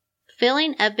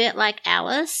 Feeling a bit like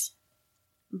Alice,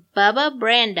 Bubba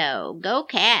Brando, go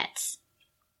Cats.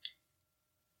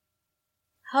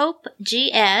 Hope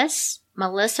GS,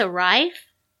 Melissa Rife,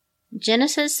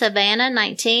 Genesis Savannah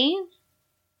 19,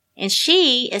 and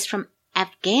she is from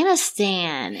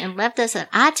Afghanistan and left us an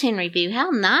iTunes review. How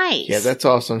nice. Yeah, that's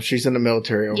awesome. She's in the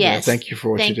military over there. Thank you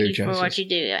for what you do, Genesis. Thank you for what you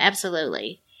do.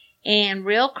 Absolutely. And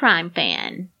Real Crime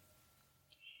Fan.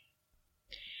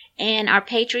 And our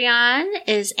Patreon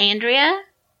is Andrea,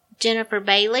 Jennifer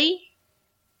Bailey,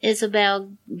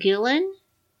 Isabel Gillen,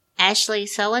 Ashley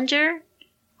Sullinger,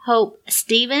 Hope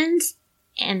Stevens,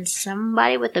 and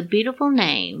somebody with a beautiful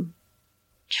name,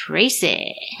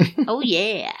 Tracy. Oh,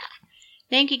 yeah.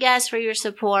 Thank you guys for your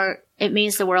support. It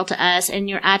means the world to us. And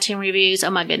your iTunes reviews, oh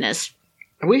my goodness.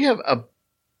 We have a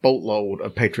boatload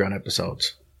of Patreon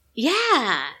episodes.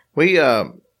 Yeah.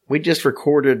 We just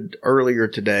recorded earlier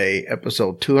today,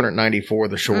 episode 294,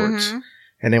 the shorts. Mm-hmm.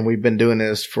 And then we've been doing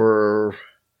this for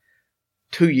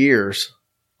 2 years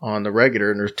on the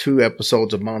regular, and there's 2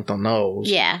 episodes a month on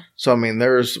those. Yeah. So, I mean,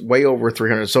 there's way over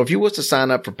 300. So if you was to sign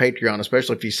up for Patreon,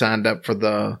 especially if you signed up for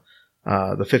the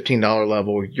 $15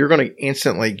 level, you're going to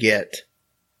instantly get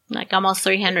like almost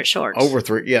 300 shorts. Over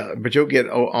 3, yeah. But you'll get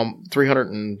about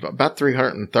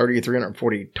 330,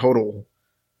 340 total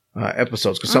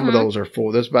episodes, because some of those are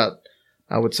full. There's about,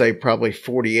 I would say, probably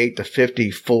 48 to 50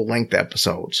 full-length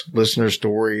episodes, listener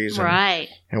stories,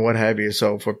 and what have you.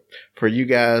 So for you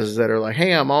guys that are like,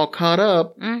 hey, I'm all caught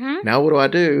up, now what do I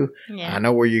do? Yeah. I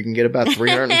know where you can get about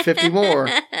 350 more.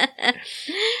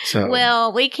 So,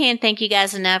 well, we can't thank you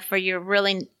guys enough for your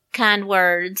really kind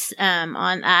words on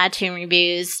iTunes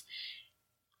reviews.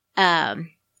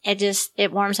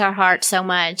 It warms our hearts so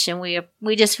much, and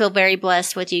we just feel very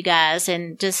blessed with you guys,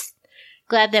 and just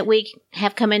glad that we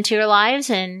have come into your lives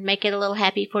and make it a little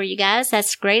happy for you guys.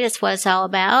 That's great. That's what it's all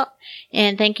about.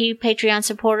 And thank you, Patreon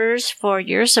supporters, for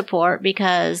your support,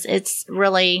 because it's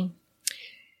really,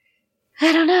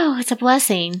 I don't know, it's a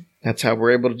blessing. That's how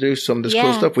we're able to do some of this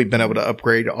cool stuff. We've been able to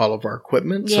upgrade all of our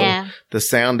equipment. So the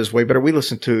sound is way better. We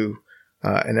listened to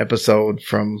an episode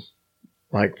from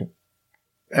like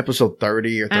episode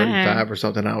 30 or 35 or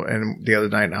something. And the other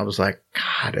night, and I was like,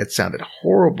 God, it sounded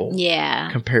horrible.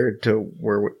 Yeah. Compared to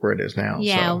where it is now.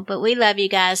 Yeah. So. But we love you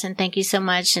guys, and thank you so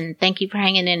much. And thank you for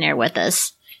hanging in there with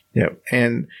us. Yeah.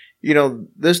 And, you know,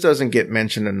 this doesn't get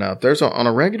mentioned enough. There's on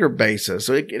a regular basis,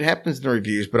 so it happens in the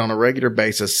reviews, but on a regular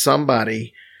basis,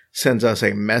 somebody sends us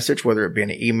a message, whether it be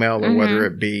an email or whether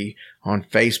it be on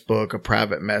Facebook, a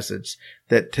private message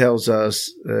that tells us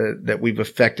that we've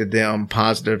affected them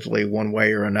positively one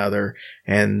way or another.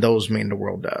 And those mean the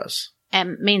world to us.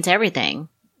 It means everything.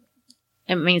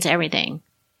 It means everything.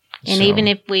 And even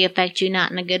if we affect you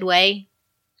not in a good way,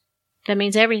 that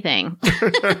means everything.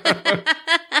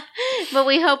 But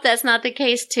we hope that's not the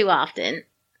case too often.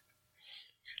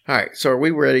 All right, so are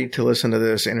we ready to listen to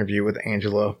this interview with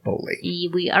Angela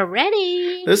Boley? We are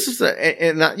ready. This is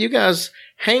and you guys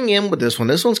hang in with this one.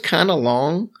 This one's kind of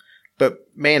long, but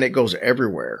man, it goes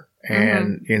everywhere.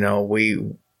 And you know,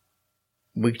 we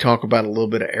talk about a little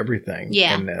bit of everything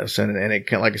in this, and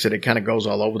it like I said, it kind of goes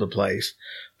all over the place.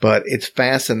 But it's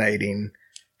fascinating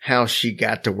how she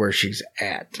got to where she's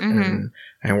at, and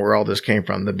where all this came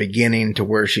from, the beginning to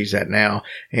where she's at now.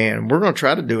 And we're going to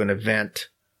try to do an event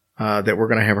that we're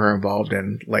going to have her involved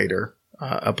in later,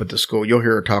 up at the school. You'll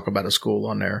hear her talk about a school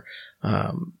on there,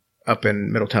 up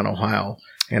in Middletown, Ohio.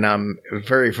 And I'm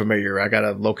very familiar. I got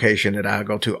a location that I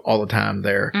go to all the time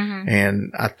there.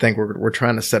 And I think we're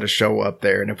trying to set a show up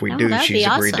there. And if we do, she's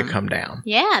agreed to come down.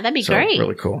 Yeah, that'd be great.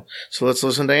 Really cool. So let's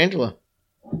listen to Angela.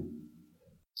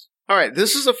 All right.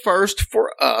 This is a first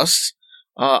for us,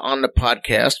 on the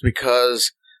podcast,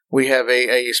 because we have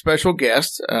a special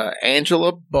guest,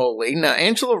 Angela Boley. Now,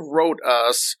 Angela wrote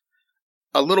us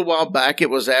a little while back. It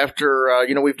was after,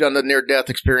 we've done the near-death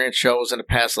experience shows and the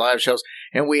past live shows,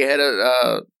 and we had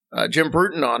Jim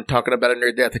Bruton on talking about a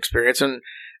near-death experience, and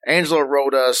Angela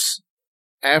wrote us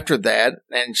after that,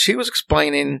 and she was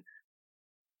explaining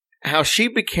how she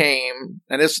became,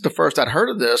 and this is the first I'd heard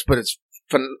of this, but it's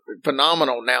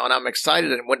phenomenal now, and I'm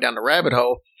excited and went down the rabbit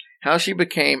hole, how she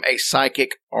became a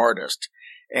psychic artist.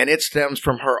 And it stems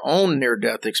from her own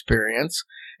near-death experience.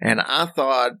 And I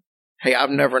thought, hey, I've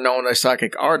never known a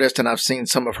psychic artist, and I've seen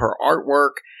some of her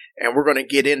artwork, and we're going to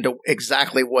get into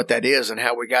exactly what that is and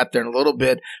how we got there in a little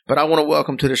bit. But I want to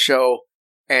welcome to the show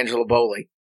Angela Boley.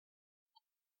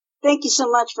 Thank you so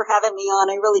much for having me on.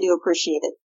 I really do appreciate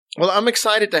it. Well, I'm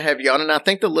excited to have you on, and I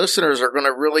think the listeners are going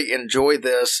to really enjoy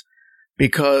this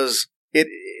because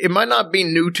it might not be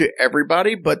new to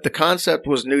everybody, but the concept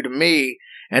was new to me.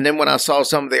 And then when I saw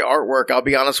some of the artwork, I'll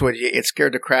be honest with you, it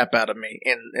scared the crap out of me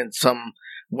in some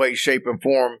way, shape, and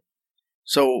form.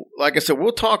 So, like I said,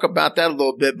 we'll talk about that a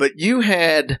little bit, but you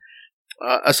had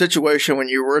a situation when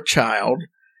you were a child,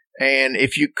 and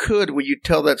if you could, will you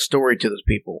tell that story to those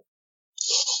people?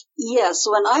 Yes,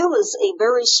 when I was a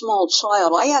very small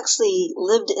child, I actually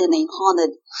lived in a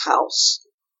haunted house,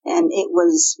 and it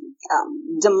was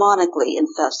demonically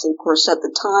infested. Of course, at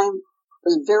the time, I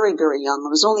was very, very young.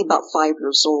 I was only about 5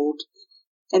 years old,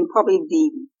 and probably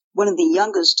one of the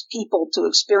youngest people to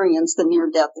experience the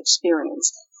near-death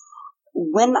experience.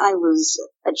 When I was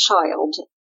a child,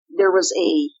 there was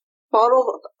a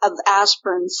bottle of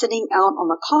aspirin sitting out on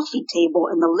the coffee table,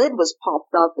 and the lid was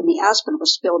popped up, and the aspirin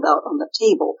was spilled out on the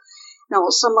table. Now,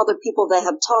 some other people that I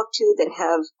have talked to that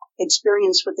have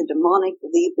experience with the demonic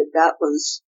believe that that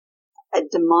was a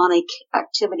demonic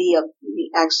activity of me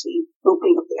actually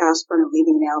opening up the aspirin and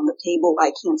leaving it out on the table.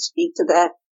 I can't speak to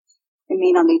that. It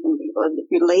may not even be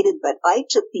related, but I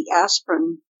took the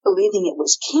aspirin believing it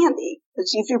was candy.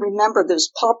 Because if you remember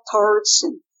those Pop-Tarts,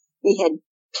 and we had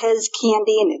Pez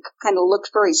candy, and it kind of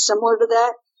looked very similar to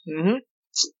that. Mm-hmm.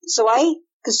 So I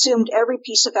consumed every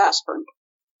piece of aspirin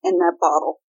in that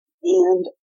bottle. And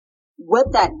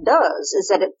what that does is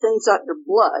that it thins out your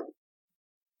blood.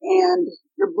 And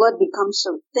your blood becomes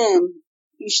so thin,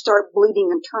 you start bleeding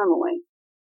internally.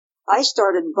 I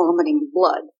started vomiting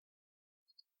blood.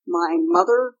 My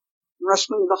mother rushed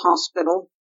me to the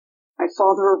hospital. My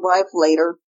father arrived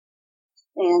later.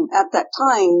 And at that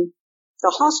time, the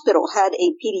hospital had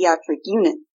a pediatric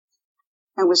unit.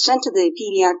 I was sent to the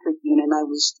pediatric unit. I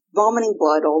was vomiting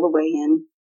blood all the way in.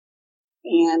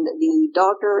 And the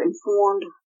doctor informed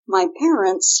my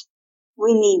parents,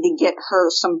 we need to get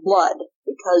her some blood,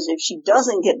 because if she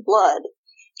doesn't get blood,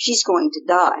 she's going to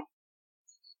die.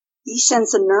 He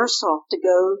sends a nurse off to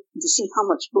go to see how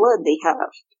much blood they have.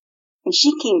 And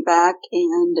she came back,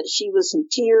 and she was in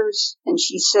tears, and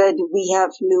she said, we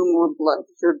have no more blood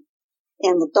here.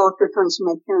 And the doctor turns to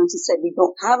my parents and said, we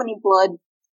don't have any blood.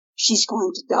 She's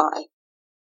going to die.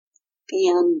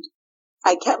 And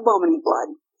I kept vomiting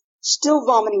blood, still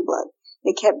vomiting blood.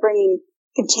 They kept bringing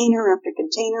container after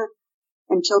container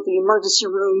until the emergency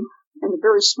room and the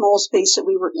very small space that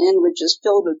we were in was just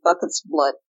filled with buckets of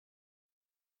blood.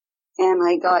 And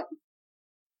I got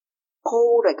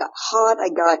cold, I got hot, I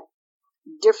got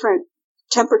different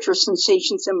temperature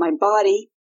sensations in my body.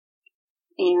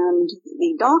 And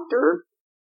the doctor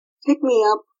picked me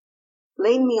up,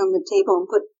 laid me on the table, and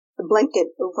put the blanket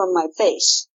over my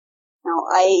face. Now,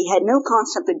 I had no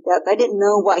concept of death. I didn't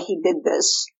know why he did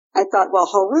this. I thought, well,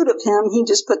 how rude of him. He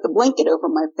just put the blanket over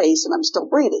my face and I'm still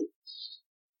breathing.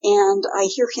 And I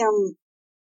hear him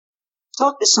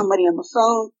talk to somebody on the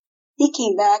phone. He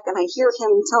came back and I hear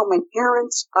him tell my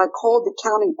parents, I called the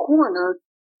county coroner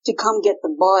to come get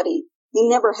the body. He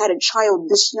never had a child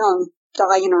this young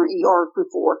die in our ER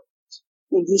before.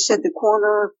 And he said the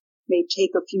coroner may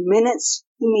take a few minutes.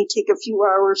 He may take a few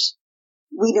hours.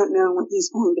 We don't know when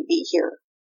he's going to be here.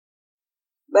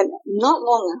 But not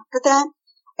long after that,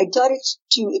 I started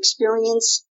to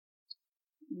experience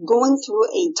going through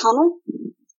a tunnel,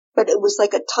 but it was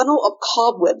like a tunnel of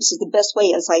cobwebs is the best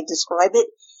way as I describe it.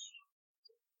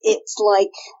 It's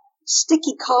like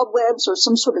sticky cobwebs or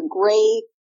some sort of gray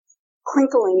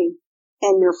crinkling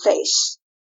in your face.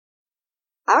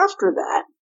 After that,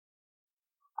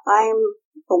 I'm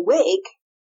awake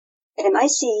and I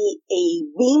see a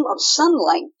beam of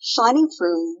sunlight shining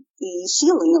through the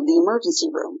ceiling of the emergency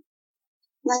room.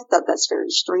 And I thought that's very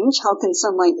strange. How can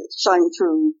sunlight shine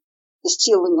through the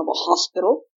ceiling of a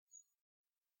hospital?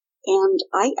 And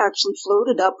I actually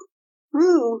floated up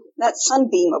through that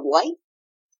sunbeam of light.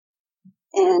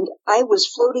 And I was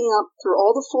floating up through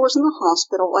all the floors in the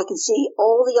hospital. I could see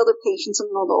all the other patients on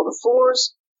all the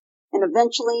floors. And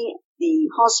eventually the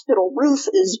hospital roof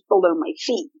is below my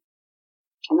feet.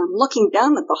 And I'm looking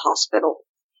down at the hospital.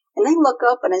 And I look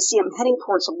up and I see I'm heading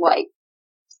towards a light.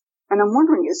 And I'm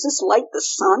wondering, is this light the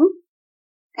sun?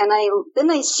 And then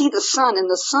I see the sun, and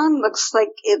the sun looks like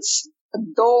it's a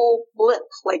dull blip,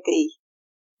 like a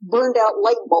burned out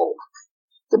light bulb.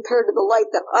 compared to the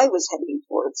light that I was heading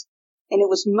towards. And it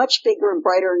was much bigger and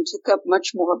brighter and took up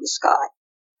much more of the sky.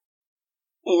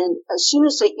 And as soon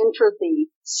as I entered the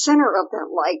center of that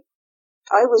light,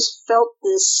 I felt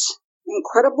this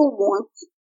incredible warmth,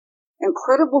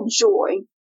 incredible joy,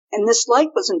 and this light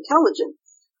was intelligent.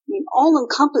 I mean,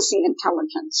 all-encompassing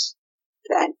intelligence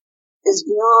that is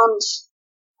beyond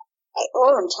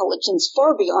our intelligence,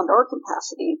 far beyond our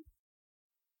capacity.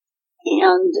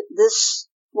 And this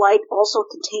light also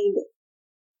contained,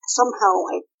 somehow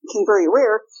I became very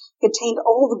aware, contained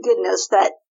all the goodness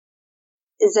that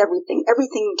is everything.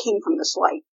 Everything came from this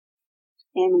light.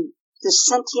 And this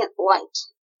sentient light.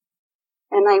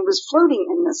 And I was floating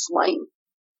in this light.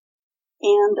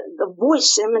 And the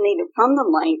voice emanated from the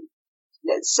light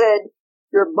that said,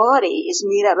 your body is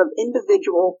made out of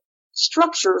individual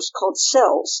structures called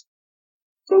cells.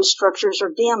 Those structures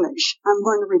are damaged. I'm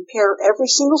going to repair every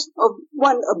single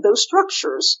one of those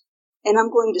structures, and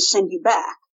I'm going to send you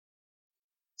back.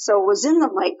 So I was in the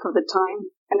light for the time,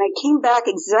 and I came back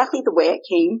exactly the way I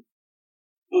came,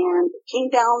 and came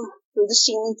down through the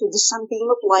ceiling, through the sunbeam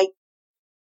of light,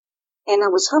 and I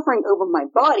was hovering over my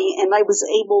body, and I was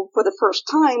able, for the first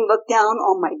time, look down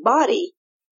on my body.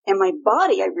 And my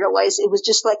body, I realized it was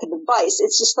just like a device.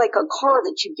 It's just like a car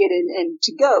that you get in and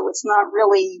to go. It's not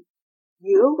really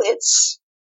you. It's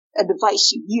a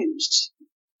device you used.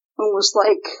 Almost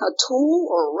like a tool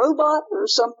or a robot or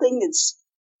something. It's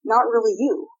not really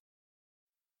you.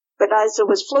 But as I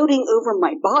was floating over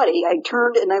my body, I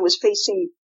turned and I was facing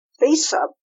face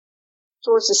up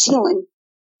towards the ceiling.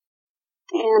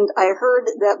 And I heard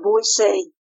that voice say,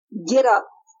 get up,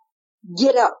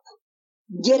 get up.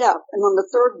 Get up. And on the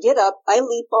third get up, I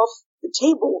leap off the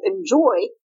table in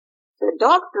joy. The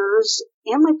doctors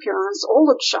and my parents all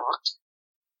looked shocked.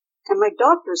 And my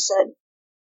doctor said,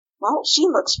 well, she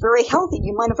looks very healthy.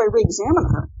 Do you mind if I re-examine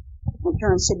her? My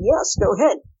parents said, yes, go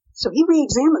ahead. So he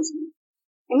re-examines me.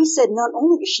 And he said, not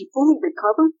only is she fully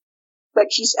recovered,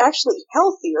 but she's actually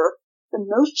healthier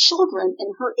than most children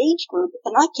in her age group.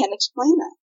 And I can't explain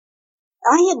that.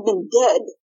 I had been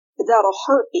dead without a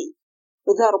heartbeat,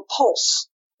 without a pulse,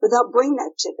 without brain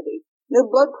activity, no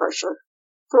blood pressure,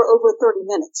 for over 30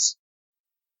 minutes.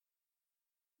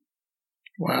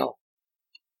 Wow.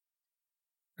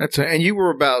 And you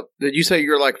were did you say you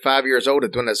were like 5 years old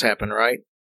when this happened, right?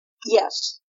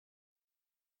 Yes.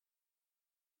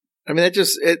 I mean,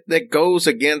 that goes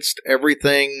against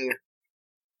everything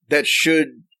that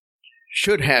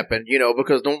should happen,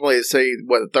 because normally they say,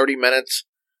 30 minutes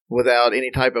without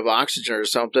any type of oxygen or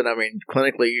something. I mean,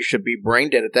 clinically, you should be brain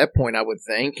dead at that point, I would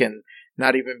think, and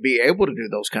not even be able to do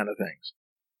those kind of things.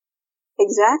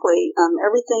 Exactly.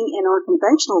 Everything in our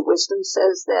conventional wisdom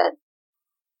says that,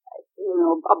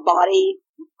 a body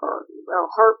or a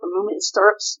heart, the moment it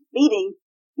starts beating,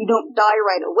 you don't die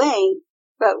right away,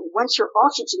 but once you're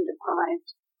oxygen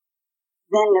deprived,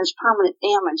 then there's permanent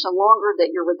damage. The longer that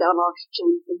you're without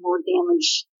oxygen, the more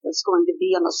damage that's going to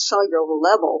be on a cellular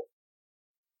level.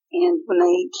 And when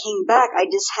I came back, I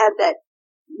just had that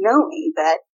knowing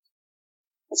that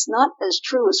it's not as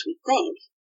true as we think,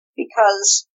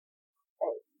 because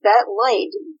that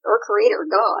light, our Creator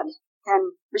God,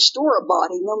 can restore a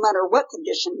body no matter what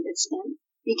condition it's in.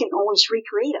 He can always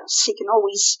recreate us. He can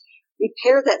always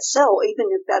repair that cell, even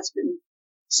if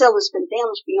cell has been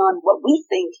damaged beyond what we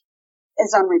think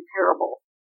is unrepairable.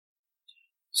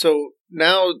 So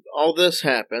now all this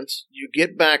happens. You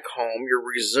get back home. You're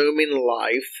resuming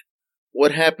life.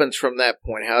 What happens from that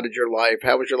point? How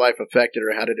was your life affected,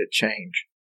 or how did it change?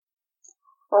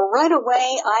 Well, right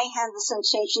away, I had the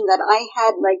sensation that I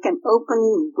had like an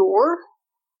open door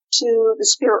to the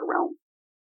spirit realm.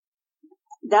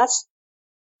 That's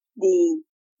the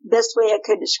best way I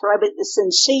could describe it, the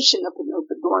sensation of an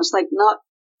open door. It's like not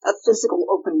a physical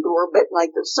open door, but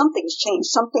like something's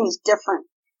changed, something's different.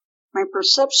 My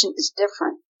perception is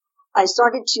different. I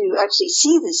started to actually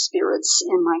see the spirits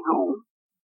in my home,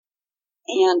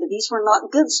 and these were not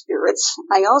good spirits.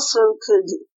 I also could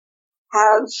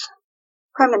have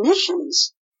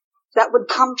premonitions that would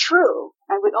come true.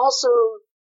 I would also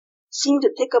seem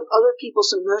to pick up other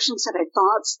people's emotions and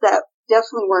thoughts that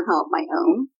definitely were not my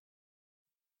own.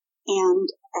 And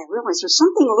I realized there's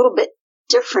something a little bit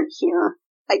different here.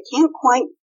 I can't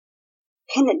quite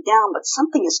pin it down, but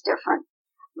something is different.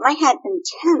 I had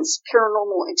intense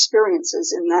paranormal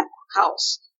experiences in that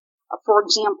house. For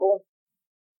example,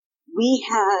 we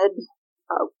had,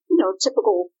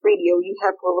 typical radio you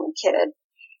have for a little kid.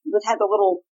 It had a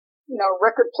little,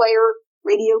 record player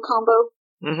radio combo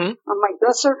on my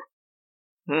dresser.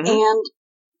 Mm-hmm. And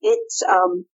it's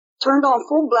turned on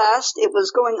full blast. It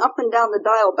was going up and down the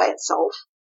dial by itself.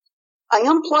 I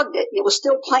unplugged it, and it was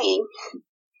still playing.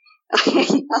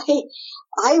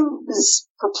 I was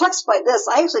perplexed by this.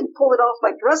 I actually pulled it off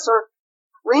my dresser,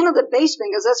 ran to the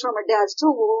basement because that's where my dad's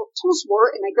tools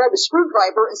were, and I grabbed a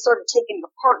screwdriver and started taking it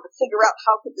apart to figure out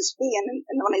how could this be. And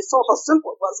when I saw how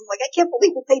simple it was, I'm like, I can't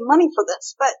believe we paid money for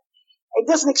this. But it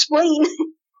doesn't explain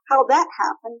how that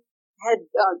happened. It had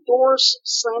doors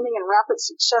slamming in rapid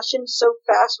succession so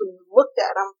fast when you looked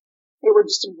at them, they were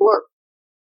just a blur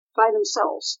by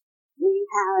themselves. We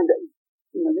had,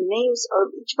 the names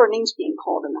of each of our names being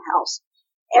called in the house.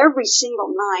 Every single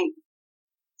night,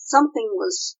 something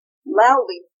was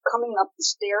loudly coming up the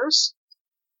stairs,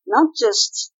 not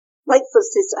just light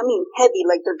footsteps, heavy,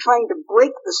 like they're trying to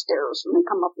break the stairs when they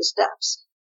come up the steps.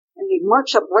 And they'd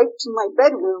march up right to my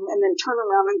bedroom and then turn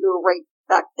around and go right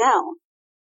back down.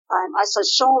 I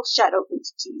saw shadow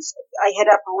entities. I had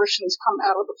apparitions come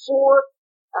out of the floor,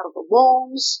 out of the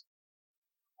walls.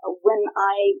 When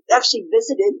I actually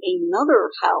visited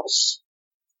another house,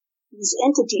 these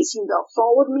entities seemed to have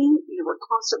followed me. They were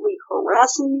constantly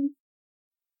harassing me.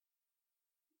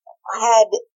 I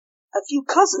had a few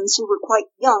cousins who were quite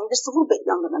young, just a little bit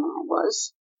younger than I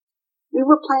was. We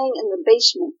were playing in the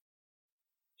basement,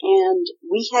 and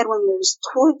we had one of those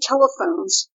toy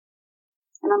telephones,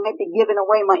 and I might be giving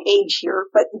away my age here,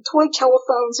 but the toy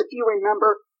telephones, if you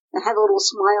remember, that had a little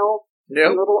smile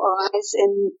and little eyes,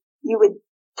 and you would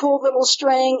pull a little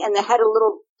string, and they had a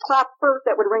little clapper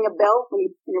that would ring a bell when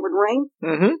it would ring.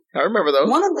 Mm-hmm. I remember those.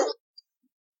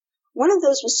 One of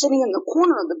those was sitting in the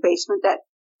corner of the basement that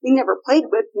we never played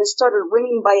with, and it started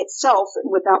ringing by itself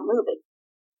and without moving.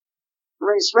 It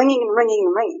was ringing and ringing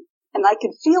and ringing. And I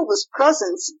could feel this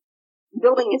presence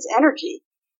building its energy.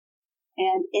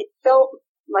 And it felt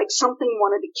like something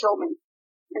wanted to kill me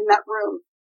in that room.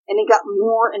 And it got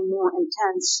more and more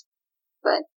intense.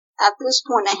 But at this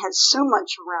point, I had so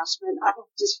much harassment. I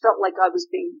just felt like I was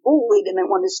being bullied, and I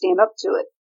wanted to stand up to it.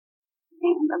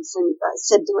 And I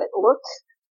said to it, look,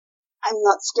 I'm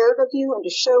not scared of you, and to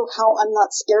show how I'm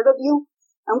not scared of you,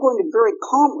 I'm going to very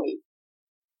calmly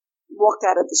walk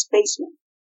out of this basement.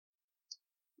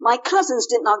 My cousins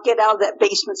did not get out of that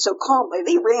basement so calmly.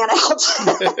 They ran out.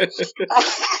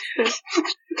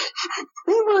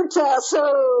 They weren't so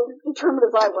determined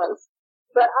as I was.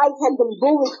 But I had been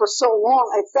bullied for so long,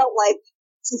 I felt like,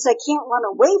 since I can't run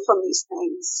away from these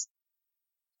things,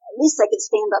 at least I could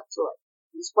stand up to it.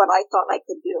 Is what I thought I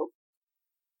could do.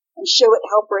 And show it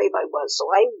how brave I was.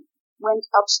 So I went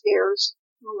upstairs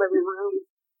in the living room.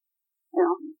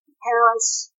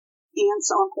 Parents,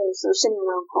 aunts, uncles, they're sitting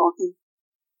around talking.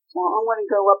 Well, I want to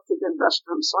go up to the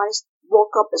restroom. So I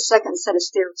woke up a second set of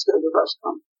stairs to go to the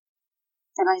restroom.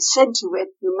 And I said to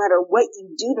it, no matter what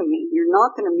you do to me, you're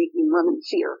not going to make me run in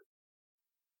fear.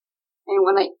 And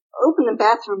when I opened the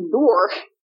bathroom door,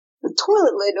 the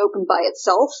toilet lid opened by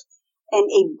itself, and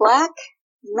a black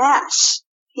mass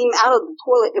came out of the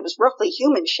toilet. It was roughly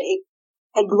human shape,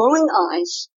 had glowing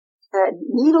eyes, had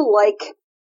needle-like,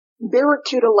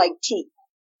 barracuda-like teeth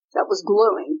that was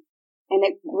glowing, and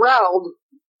it growled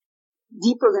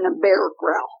deeper than a bear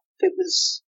growl. It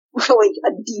was really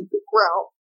a deep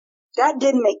growl. That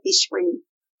did make me scream.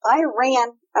 I ran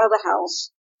out of the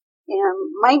house,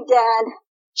 and my dad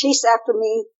chased after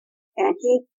me, and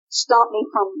he stopped me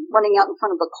from running out in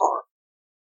front of the car.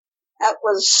 That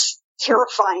was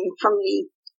terrifying for me.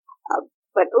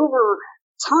 But over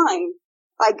time,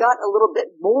 I got a little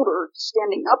bit bolder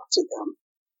standing up to them.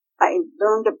 I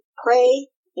learned to pray,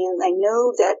 and I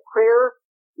know that prayer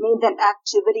made that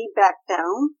activity back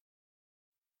down.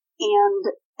 And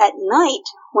at night,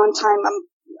 one time,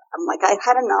 I'm like, I've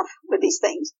had enough with these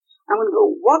things. I'm going to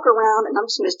go walk around, and I'm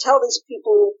just going to tell these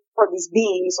people or these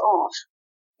beings off.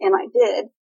 And I did.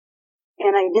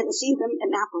 And I didn't see them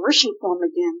in apparition form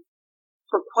again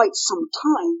for quite some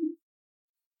time.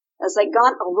 As I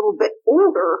got a little bit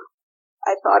older,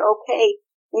 I thought, okay,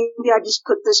 maybe I just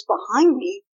put this behind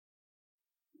me.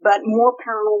 But more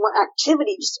paranormal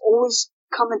activity just always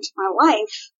come into my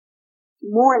life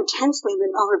more intensely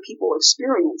than other people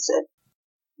experience it.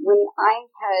 When I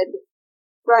had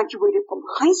graduated from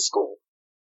high school,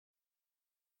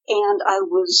 and I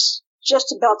was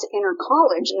just about to enter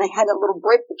college, and I had a little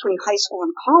break between high school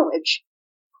and college,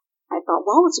 I thought,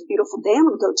 well, it's a beautiful day. I'm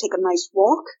going to go take a nice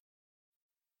walk.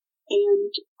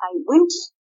 And I went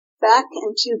back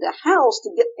into the house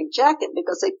to get my jacket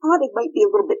because I thought it might be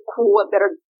a little bit cool. I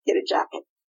better get a jacket.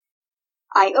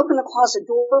 I opened the closet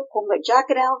door, pulled my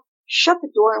jacket out, shut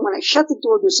the door, and when I shut the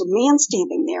door, there's a man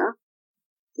standing there.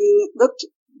 He looked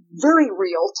very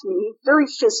real to me, very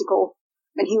physical,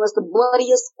 and he was the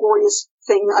bloodiest, goriest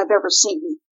thing I've ever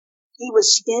seen. He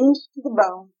was skinned to the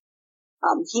bone.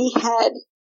 He had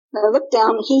And I looked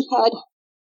down, and he had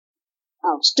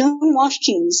stone-washed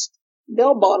jeans,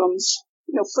 bell-bottoms,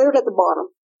 flared at the bottom,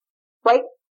 bright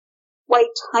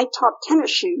white high-top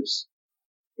tennis shoes.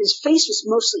 His face was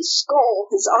mostly skull.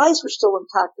 His eyes were still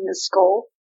intact in his skull.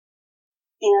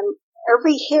 And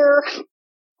every hair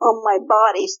on my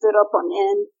body stood up on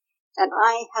end, and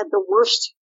I had the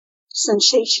worst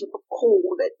sensation of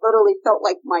cold. It literally felt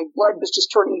like my blood was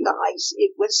just turning to ice.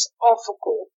 It was awful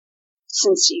cold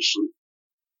sensation.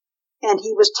 And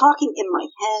he was talking in my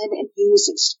head, and he was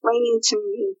explaining to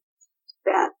me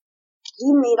that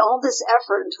he made all this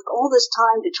effort and took all this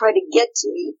time to try to get to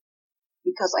me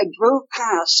because I drove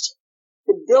past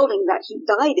the building that he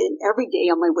died in every day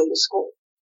on my way to school.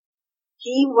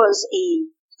 He was a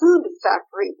food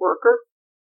factory worker,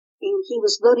 and he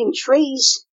was loading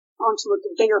trays onto a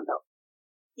conveyor belt.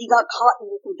 He got caught in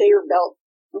the conveyor belt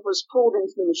and was pulled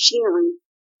into the machinery,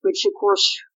 which of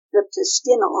course ripped his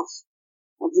skin off,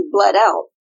 and he bled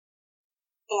out.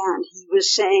 And he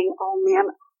was saying, "Oh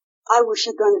man, I wish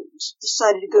I'd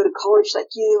decided to go to college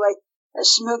like you. I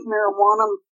smoked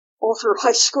marijuana all through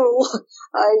high school.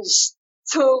 I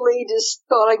totally just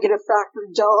thought I'd get a factory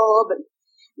job." And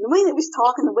the way that he was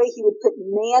talking, the way he would put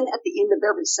 "man" at the end of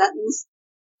every sentence,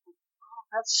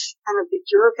 that's kind of a big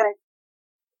jerk.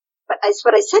 But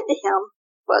what I said to him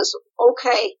was,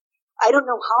 "Okay, I don't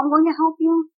know how I'm going to help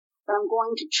you, but I'm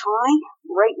going to try.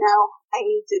 Right now, I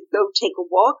need to go take a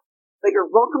walk, but you're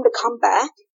welcome to come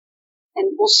back,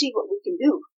 and we'll see what we can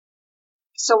do."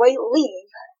 So I leave,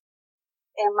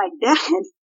 and my dad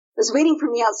was waiting for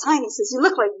me outside. He says, "You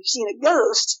look like you've seen a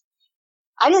ghost."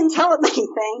 I didn't tell him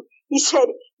anything. He said,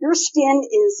 "Your skin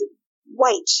is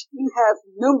white. You have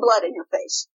no blood in your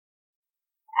face."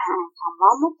 And I told him,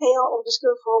 "I'm okay, I'll just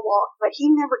go for a walk." But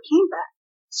he never came back.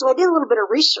 So I did a little bit of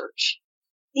research.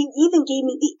 He even gave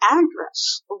me the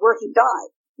address of where he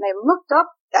died. And I looked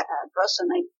up that address,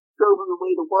 and I drove on the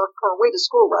way to work, or way to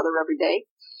school rather, every day.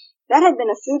 That had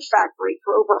been a food factory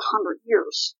for over 100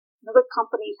 years. Another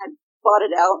company had bought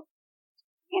it out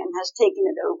and has taken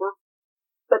it over.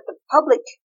 But the public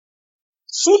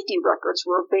safety records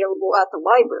were available at the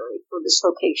library for this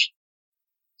location.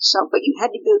 But you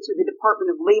had to go through the Department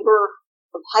of Labor,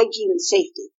 of Hygiene and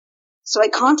Safety. So I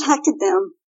contacted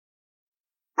them,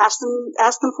 asked them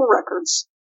for records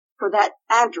for that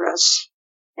address,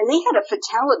 and they had a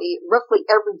fatality roughly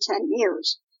every 10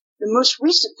 years. The most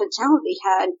recent fatality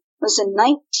was in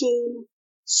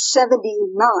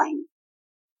 1979.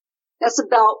 That's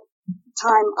about the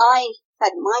time I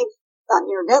had my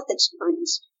near-death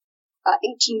experience.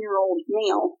 18-year-old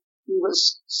male who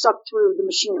was sucked through the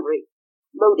machinery,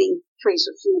 loading trays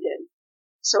of food in.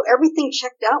 So everything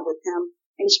checked out with him,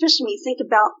 and especially when you think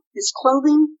about his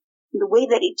clothing, the way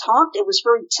that he talked, it was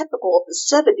very typical of the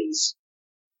 70s.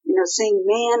 Saying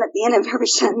 "man" at the end of every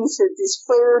sentence, these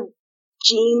flared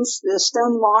jeans, the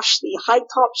stone-washed, the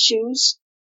high-top shoes.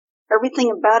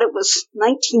 Everything about it was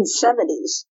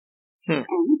 1970s.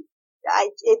 And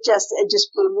it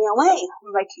just blew me away.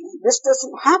 I'm like, this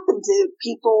doesn't happen to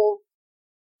people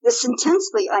this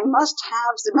intensely. there must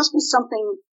be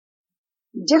something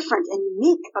different and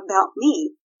unique about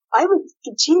me. I would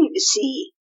continue to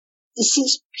see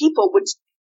deceased people would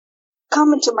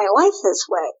come into my life this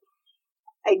way.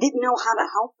 I didn't know how to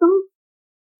help them,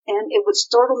 and it would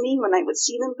startle me when I would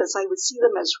see them, because I would see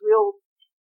them as real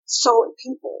solid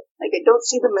people. Like, I don't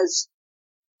see them as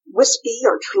wispy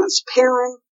or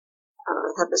transparent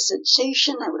or have a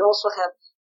sensation. I would also have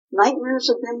nightmares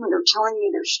of them when they're telling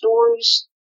me their stories,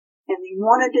 and they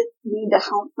wanted me to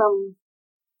help them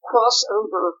cross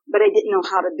over, but I didn't know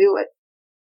how to do it.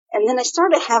 And then I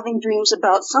started having dreams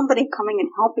about somebody coming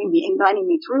and helping me and guiding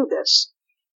me through this.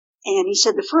 And he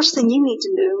said, "The first thing you need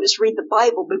to do is read the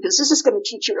Bible, because this is going to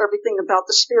teach you everything about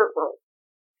the spirit world."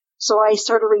 So I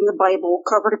started reading the Bible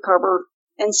cover to cover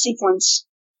in sequence.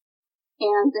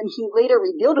 And then he later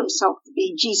revealed himself to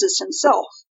be Jesus himself.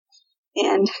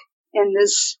 And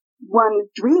this one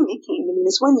dream he came to me,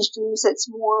 this one of these dreams that's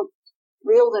more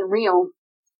real than real.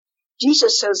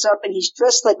 Jesus shows up, and he's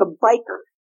dressed like a biker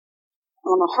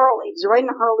on a Harley. He's riding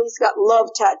a Harley. He's got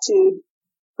love tattooed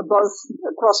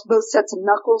across both sets of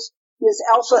knuckles. He has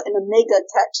Alpha and Omega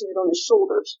tattooed on his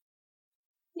shoulders.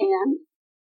 And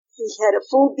he had a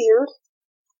full beard,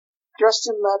 dressed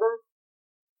in leather,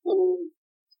 and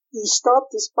he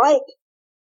stopped his bike,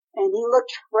 and he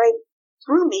looked right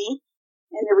through me,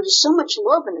 and there was just so much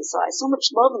love in his eyes, so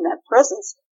much love in that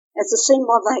presence. It's the same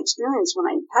love I experienced when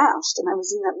I passed, and I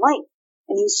was in that light.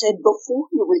 And he said, "Before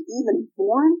you were even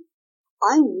born,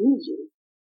 I knew you.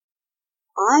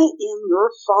 I am your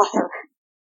Father.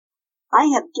 I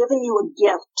have given you a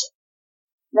gift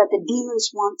that the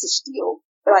demons want to steal.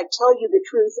 But I tell you the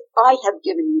truth, I have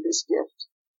given you this gift,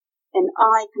 and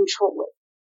I control it.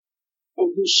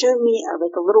 And he showed me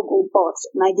like a little gold box,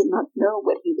 and I did not know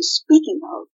what he was speaking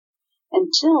of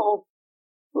until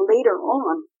later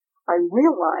on I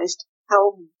realized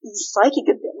how these psychic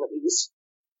abilities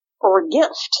are a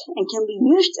gift and can be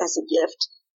used as a gift.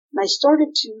 And I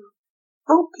started to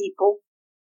help people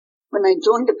when I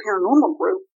joined a paranormal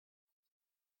group,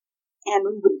 and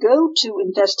we would go to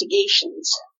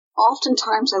investigations.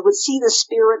 Oftentimes I would see the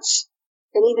spirits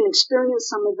and even experience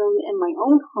some of them in my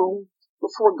own home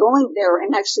before going there,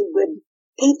 and actually would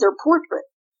paint their portrait.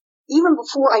 Even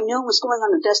before I knew I was going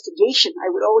on an investigation, I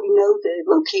would already know the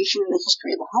location and the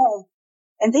history of the home,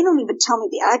 and they don't even tell me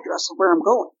the address of where I'm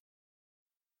going.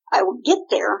 I would get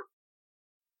there,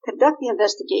 conduct the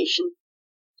investigation,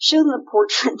 show them the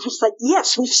portrait, and it's like,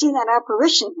 yes, we've seen that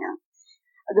apparition here.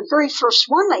 The very first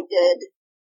one I did,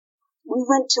 we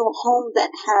went to a home that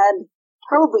had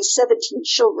probably 17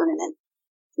 children in it.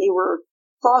 They were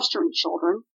fostering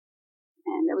children,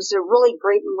 and it was a really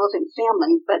great and loving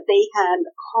family, but they had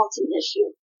a haunting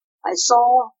issue. I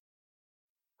saw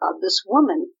this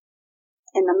woman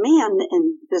and a man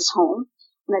in this home,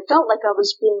 and I felt like I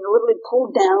was being literally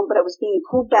pulled down, but I was being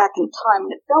pulled back in time,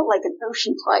 and it felt like an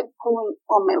ocean tide pulling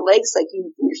on my legs, like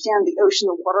you understand the ocean,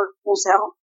 the water pulls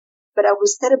out. But I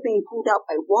was, instead of being pulled out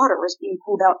by water, I was being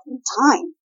pulled out in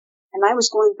time. And I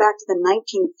was going back to the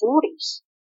 1940s.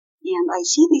 And I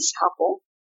see these couple,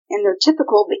 and they're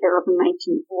typical of the era of the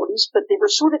 1940s, but they were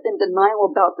sort of in denial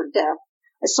about their death.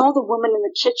 I saw the woman in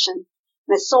the kitchen,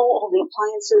 and I saw all the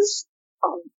appliances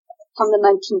from the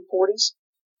 1940s.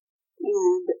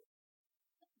 And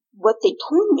what they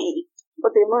told me,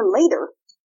 what they learned later,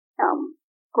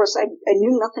 of course I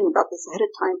knew nothing about this ahead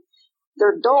of time,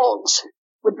 their dogs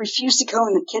would refuse to go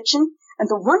in the kitchen, and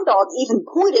the one dog even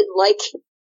pointed like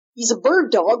he's a bird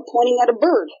dog pointing at a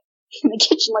bird in the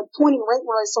kitchen, like pointing right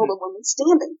where I saw the woman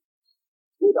standing.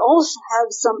 We'd also have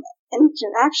some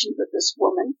interaction with this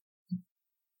woman,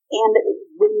 and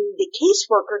when the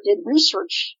caseworker did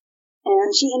research,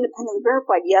 and she independently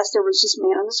verified, yes, there was this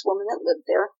man and this woman that lived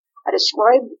there. I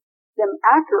described them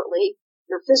accurately,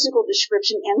 their physical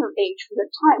description and their age for the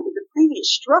time, but the previous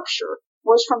structure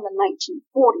was from the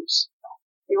 1940s.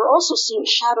 They were also seeing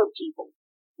shadow people,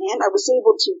 and I was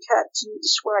able to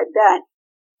describe that.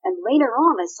 And later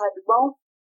on, I said, well,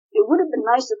 it would have been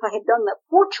nice if I had done that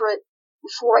portrait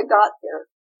before I got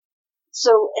there.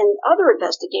 So in other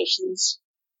investigations,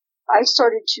 I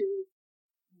started to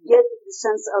get the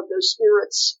sense of those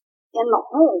spirits in the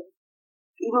home,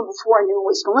 even before I knew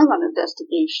I was going on an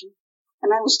investigation,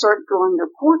 and I would start drawing their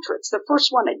portraits. The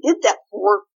first one I did that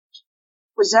for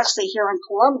was actually here in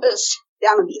Columbus,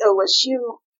 down in the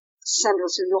OSU Center,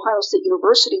 so the Ohio State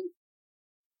University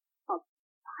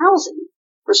housing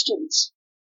for students.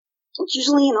 It's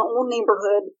usually in an old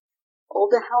neighborhood. All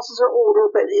the houses are older,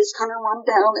 but it is kind of run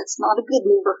down. It's not a good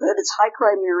neighborhood. It's a high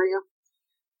crime area.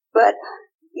 But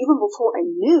even before I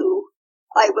knew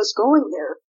I was going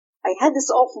there, I had this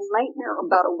awful nightmare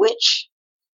about a witch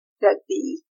that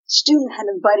the student had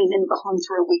invited in the home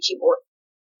through a Ouija board.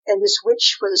 And this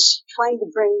witch was trying to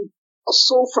bring a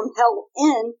soul from hell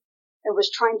in and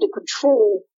was trying to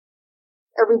control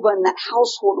everyone in that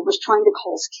household. It was trying to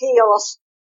cause chaos.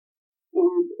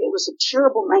 And it was a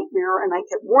terrible nightmare. And I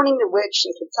kept warning the witch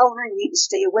and kept telling her, you need to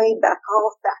stay away, back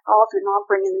off, you're not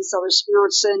bringing these other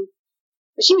spirits in.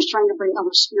 But she was trying to bring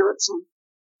other spirits in.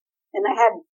 And I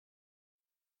had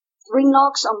 3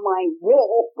 knocks on my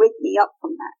wall wake me up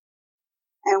from that.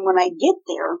 And when I get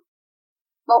there,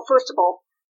 well, first of all,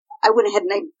 I went ahead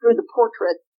and I drew the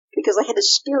portrait because I had a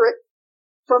spirit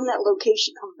from that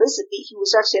location come visit me. He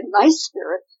was actually a nice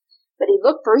spirit, but he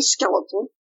looked very skeletal.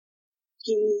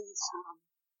 He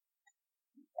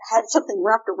had something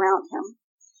wrapped around him.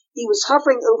 He was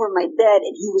hovering over my bed,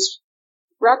 and he was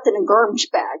wrapped in a garbage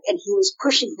bag, and he was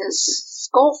pushing his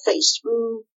skull face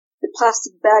through the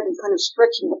plastic bag and kind of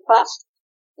stretching the plastic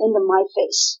into my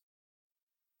face.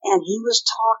 And he was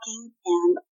talking,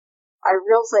 and I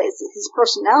realized that his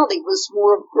personality was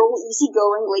more of a real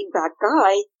easygoing, laid-back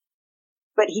guy,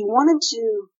 but he wanted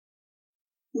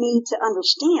me to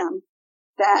understand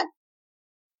that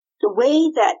the way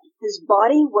that his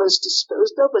body was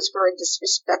disposed of was very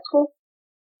disrespectful.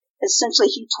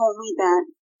 Essentially, he told me that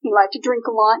he liked to drink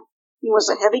a lot. He was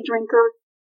a heavy drinker.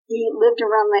 He lived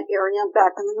around that area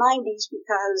back in the 90s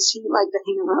because he liked to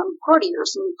hang around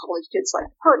partiers, and college kids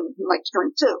like to party. He liked to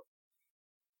drink too.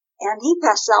 And he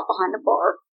passed out behind a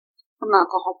bar from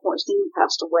alcohol poisoning and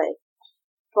passed away.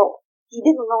 Well, he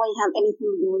didn't really have anything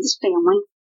to do with his family,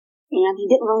 and he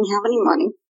didn't really have any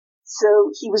money.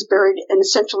 So he was buried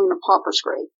essentially in a pauper's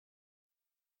grave.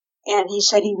 And he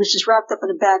said he was just wrapped up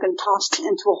in a bag and tossed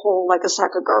into a hole like a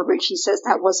sack of garbage. He says,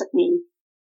 that wasn't me.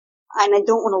 And I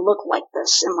don't want to look like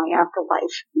this in my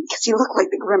afterlife, because he looked like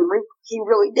the Grim Reaper. He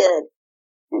really did.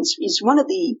 And he's one of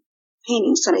the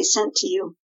paintings that I sent to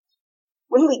you.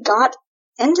 When we got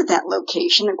into that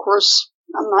location, of course,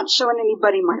 I'm not showing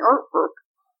anybody my artwork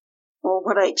or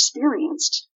what I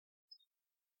experienced,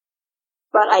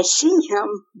 but I see him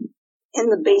in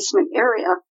the basement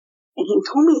area, and he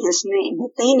told me his name,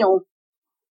 Nathaniel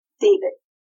David.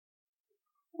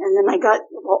 And then I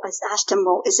asked him,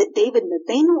 well, is it David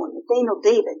Nathaniel or Nathaniel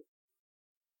David?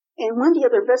 And one of the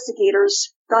other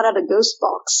investigators got out a ghost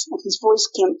box, and his voice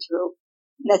came through,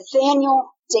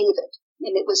 Nathaniel David,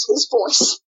 and it was his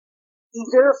voice. He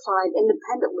verified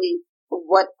independently of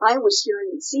what I was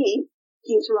hearing and seeing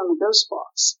came through on the ghost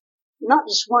box. Not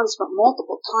just once, but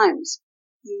multiple times.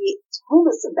 He told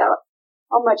us about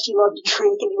how much he loved to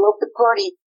drink and he loved to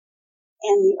party.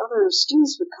 And the other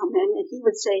students would come in and he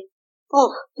would say,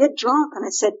 oh, get drunk. And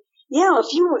I said, yeah,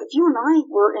 if you and I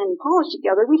were in college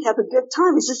together, we'd have a good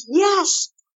time. He says,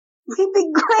 yes, we'd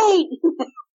be great.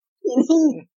 And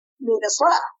he made us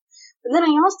laugh. And then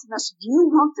I asked him, I said, do you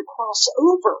want to cross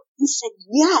over? He said,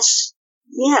 yes,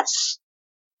 yes.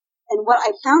 And what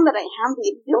I found that I have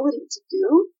the ability to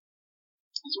do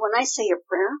is when I say a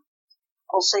prayer,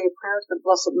 I'll say a prayer to the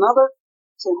Blessed Mother,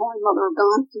 say, Holy Mother of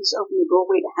God, please open the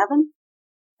doorway to heaven.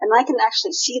 And I can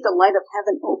actually see the light of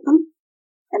heaven open,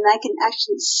 and I can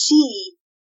actually see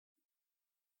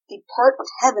the part of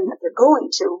heaven that they're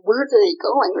going to, where they're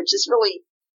going, which is really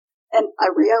a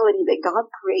reality that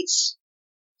God creates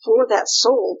for that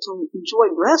soul to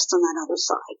enjoy rest on that other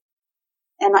side.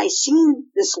 And I seen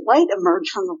this light emerge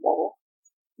from the wall.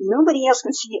 Nobody else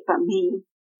can see it but me.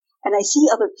 And I see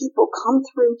other people come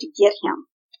through to get him.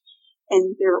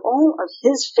 And they're all of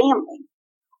his family.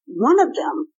 One of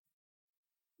them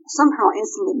somehow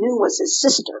instantly knew was his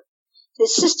sister.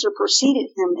 His sister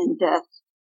preceded him in death.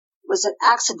 It was an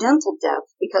accidental death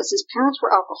because his parents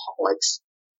were alcoholics.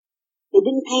 They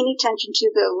didn't pay any attention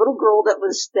to the little girl that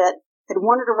had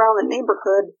wandered around the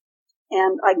neighborhood,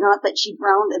 and I got that she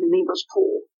drowned in the neighbor's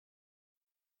pool.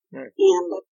 Right. And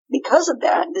because of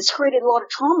that, this created a lot of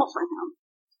trauma for him.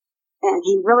 And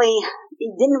he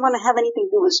didn't want to have anything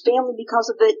to do with his family because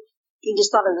of it. He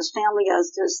just thought of his family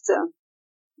as just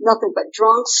nothing but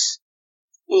drunks.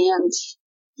 And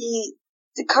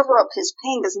to cover up his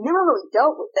pain, because he never really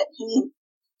dealt with it, he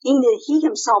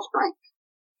himself drank.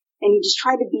 And he just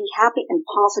tried to be happy and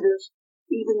positive,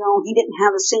 even though he didn't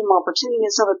have the same opportunity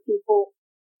as other people.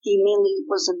 He mainly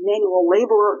was a manual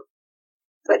laborer,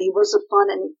 but he was a fun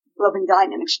and loving guy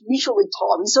and unusually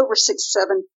tall. He's over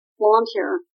 6'7", blonde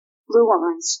hair, blue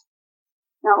eyes.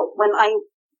 Now,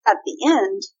 at the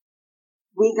end,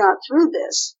 we got through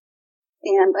this,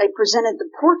 and I presented the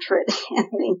portrait,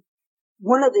 and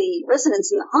one of the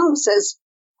residents in the home says,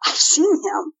 I've seen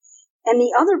him. And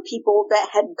the other people that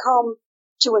had come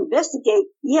to investigate,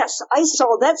 yes, I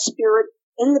saw that spirit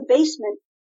in the basement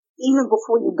even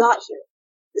before you got here.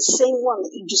 The same one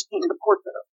that you just painted a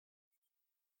portrait of.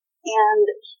 And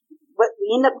what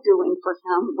we ended up doing for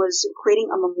him was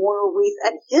creating a memorial wreath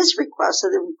at his request,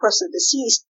 at the request of the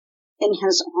deceased, in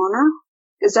his honor,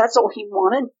 because that's all he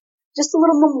wanted. Just a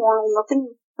little memorial,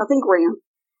 nothing grand.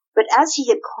 But as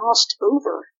he had crossed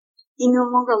over, he no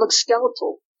longer looked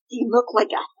skeletal. He looked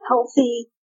like a healthy,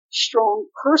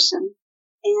 strong person,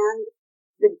 and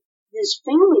his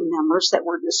family members that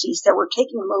were deceased, that were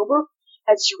taking him over,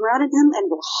 had surrounded him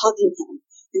and were hugging him,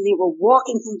 and they were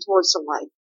walking him towards the light.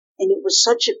 And it was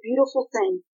such a beautiful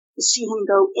thing to see him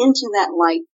go into that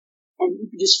light, and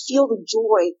you could just feel the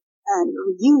joy and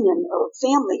reunion of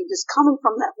family just coming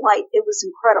from that light. It was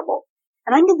incredible.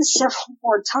 And I did this several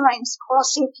more times,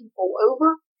 crossing people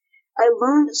over. I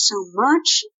learned so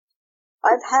much.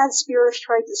 I've had spirits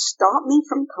try to stop me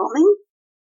from coming,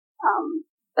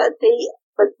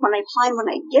 but when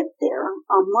I get there,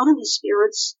 a lot of these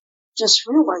spirits just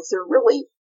realize they're really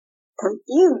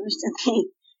confused, and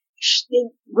they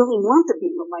really want to be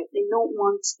in the light. They don't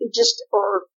want, they just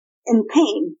are in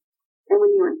pain. And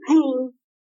when you're in pain,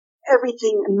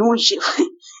 everything annoys you.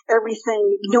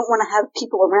 Everything, you don't want to have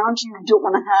people around you. You don't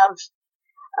want to have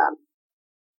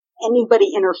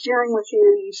anybody interfering with you.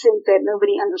 You think that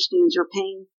nobody understands your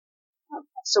pain.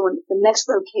 So in the next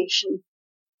location,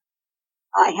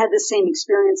 I had the same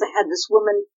experience. I had this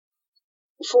woman,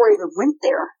 before I even went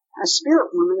there, a spirit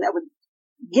woman that would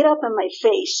get up in my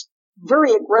face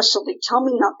very aggressively, tell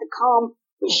me not to come,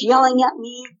 was yelling at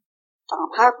me.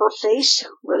 Half her face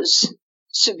was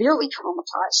severely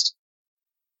traumatized.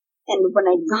 And when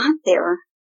I got there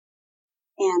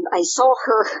and I saw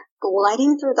her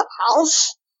gliding through the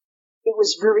house, it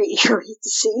was very eerie to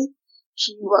see.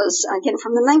 She was, again,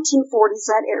 from the 1940s,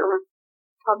 that era,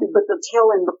 probably but the tail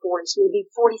end of the 40s, maybe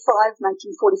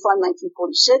 1945,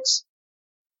 1946.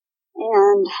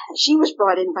 And she was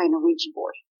brought in by an Ouija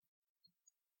board.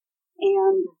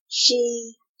 And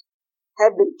she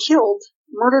had been killed,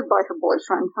 murdered by her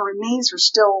boyfriend. Her remains are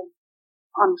still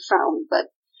unfound, but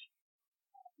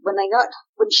when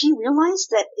she realized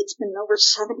that it's been over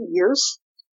 70 years,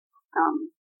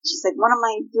 she said, what am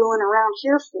I doing around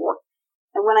here for?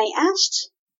 And when I asked,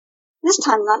 this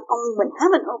time not only when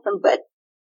heaven opened, but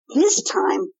this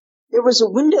time there was a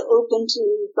window open to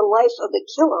the life of the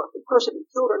killer, the person who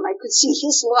killed her, and I could see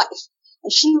his life.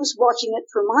 And she was watching it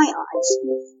through my eyes.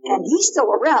 And he's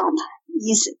still around.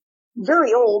 He's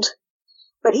very old,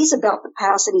 but he's about to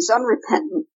pass, and he's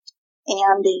unrepentant.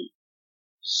 And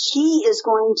he is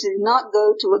going to not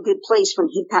go to a good place when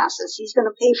he passes. He's going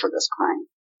to pay for this crime.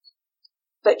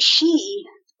 But she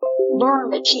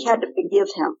learned that she had to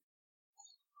forgive him.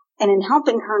 And in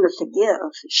helping her to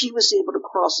forgive, she was able to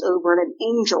cross over, and an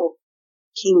angel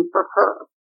came for her.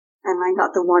 And I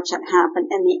got to watch that happen.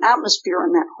 And the atmosphere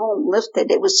in that home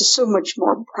lifted. It was just so much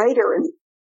more brighter and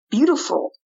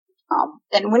beautiful.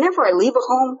 And whenever I leave a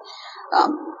home,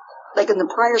 like in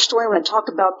the prior story when I talked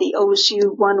about the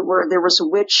OSU one where there was a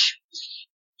witch,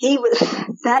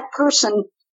 that person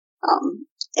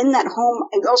in that home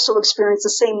also experienced the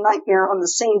same nightmare on the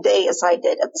same day as I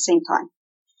did at the same time.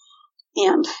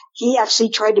 And he actually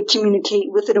tried to communicate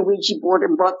with an Ouija board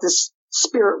and brought this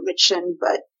spirit witch in,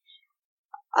 but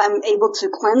I'm able to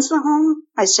cleanse the home.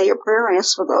 I say a prayer. I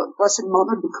ask for the Blessed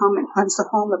Mother to come and cleanse the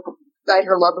home and provide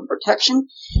her love and protection.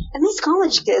 And these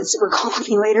college kids were calling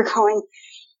me later going,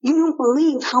 you don't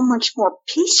believe how much more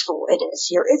peaceful it is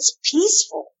here. It's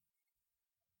peaceful.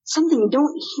 Something you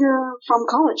don't hear from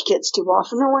college kids too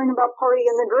often. They're worrying about partying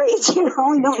in the grades, you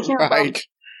don't hear about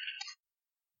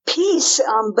peace.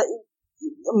 But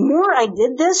the more I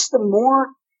did this, the more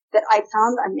that I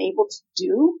found I'm able to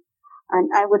do. And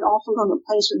I would often go to a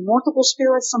place with multiple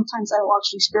spirits. Sometimes I will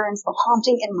actually experience the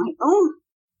haunting in my own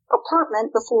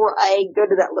apartment before I go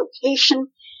to that location.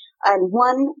 And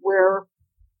one where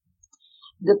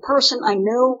the person I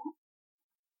know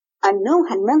had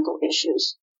mental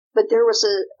issues, but there was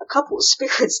a couple of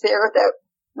spirits there that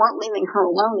weren't leaving her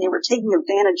alone. They were taking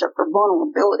advantage of her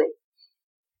vulnerability.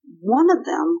 One of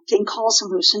them can cause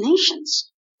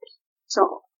hallucinations.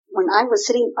 So when I was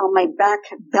sitting on my back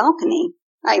balcony,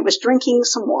 I was drinking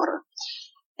some water,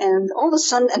 and all of a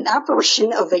sudden an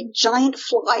apparition of a giant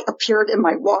fly appeared in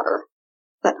my water.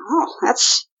 But,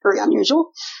 that's very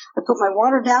unusual. I put my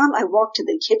water down, I walked to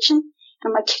the kitchen,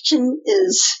 and my kitchen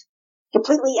is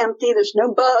completely empty. There's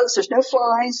no bugs, there's no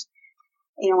flies.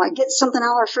 I get something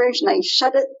out of the fridge and I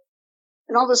shut it,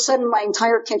 and all of a sudden my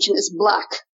entire kitchen is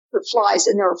black with flies,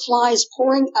 and there are flies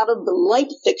pouring out of the light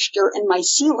fixture in my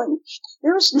ceiling.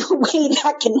 There's no way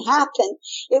that can happen.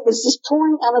 It was just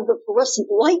pouring out of the fluorescent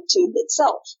light tube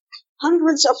itself.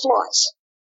 Hundreds of flies.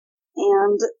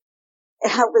 And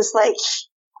I was like,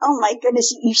 oh my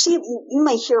goodness, you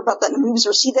might hear about that in the movies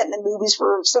or see that in the movies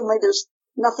where suddenly there's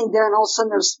nothing there and all of a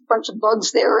sudden there's a bunch of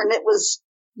bugs there, and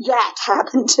that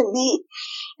happened to me.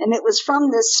 And it was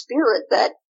from this spirit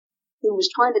that who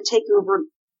was trying to take over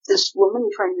this woman,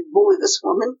 trying to bully this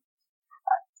woman,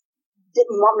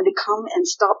 didn't want me to come and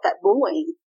stop that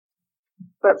bullying.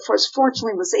 But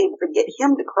fortunately was able to get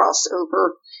him to cross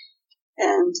over.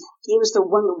 And he was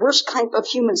one of the worst kind of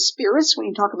human spirits. When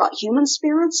you talk about human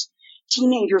spirits,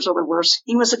 teenagers are the worst.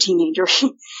 He was a teenager.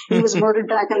 He was murdered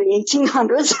back in the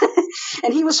 1800s,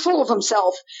 and he was full of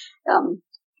himself.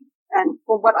 And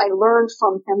from what I learned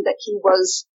from him, that he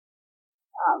was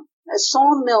a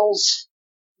sawmill's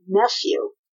nephew.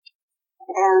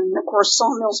 And of course,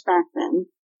 sawmills back then,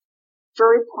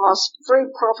 very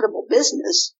profitable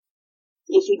business.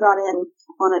 If you got in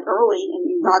on it early and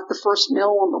you got the first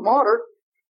mill on the water,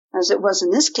 as it was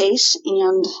in this case,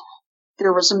 and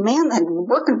there was a man that had been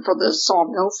working for the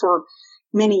sawmill for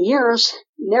many years,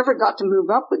 never got to move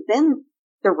up within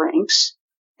the ranks,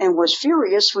 and was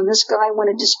furious when this guy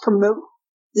wanted to just promote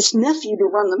this nephew to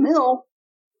run the mill,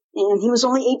 and he was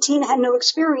only 18, had no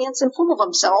experience, and full of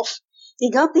himself. He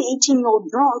got the 18-year-old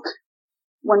drunk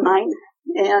one night,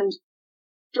 and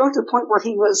drunk to the point where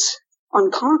he was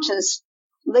unconscious,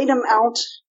 laid him out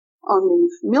on the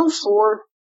mill floor,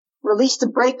 released the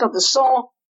brake of the saw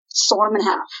him in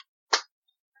half.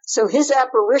 So his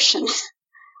apparition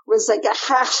was like a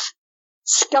half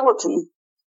skeleton,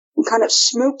 and kind of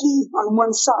smoky on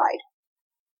one side.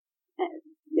 And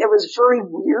it was very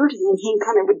weird, and he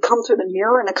kind of would come through the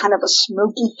mirror in a kind of a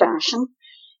smoky fashion.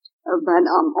 But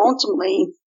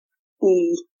ultimately,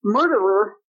 the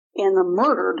murderer and the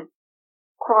murdered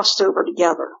crossed over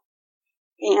together.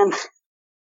 And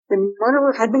the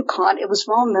murderer had been caught. It was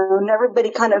well known.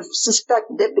 Everybody kind of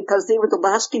suspected it because they were the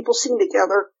last people seen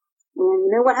together. And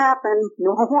you know what happened. You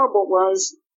know how horrible it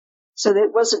was. So there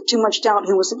wasn't too much doubt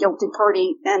who was the guilty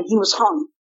party, and he was hung.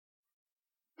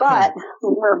 But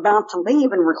when we're about to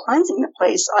leave and we're cleansing the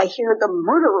place, I hear the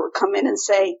murderer come in and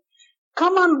say,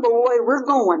 "Come on, boy, we're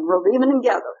going. We're leaving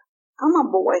together. Come on,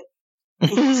 boy."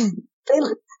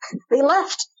 They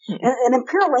left. And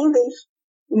apparently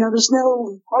there's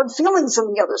no hard feelings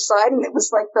on the other side. And it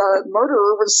was like the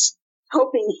murderer was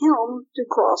helping him to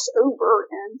cross over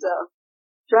and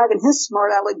dragging his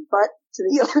smart aleck butt to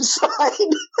the other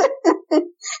side.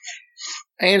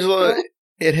 Angela,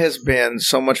 it has been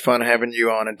so much fun having you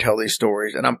on and tell these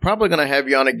stories. And I'm probably going to have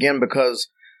you on again because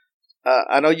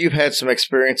I know you've had some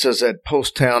experiences at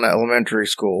Poasttown Elementary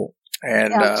School.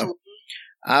 And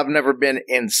I've never been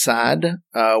inside.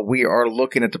 We are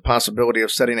looking at the possibility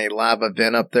of setting a live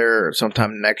event up there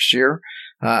sometime next year.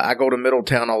 I go to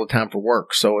Middletown all the time for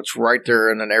work, so it's right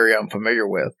there in an area I'm familiar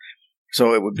with.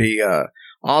 So it would be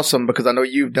awesome because I know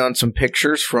you've done some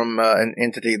pictures from an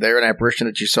entity there, an apparition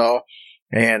that you saw,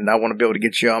 and I want to be able to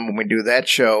get you on when we do that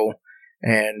show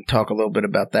and talk a little bit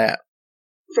about that.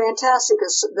 Fantastic.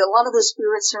 A lot of the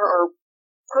spirits here are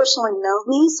personally know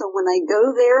me, so when I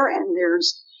go there and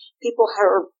there's people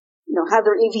have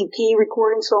their EVP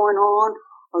recordings going on,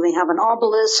 or they have an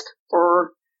obelisk,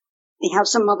 or they have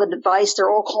some other device, they're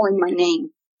all calling my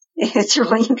name. It's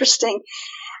really interesting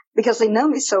because they know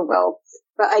me so well.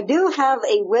 But I do have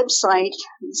a website,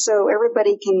 so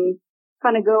everybody can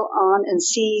kind of go on and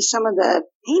see some of the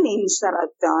paintings that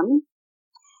I've done.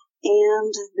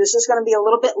 And this is going to be a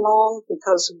little bit long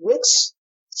because Wix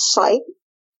site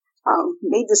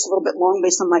made this a little bit long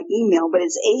based on my email, but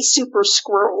it's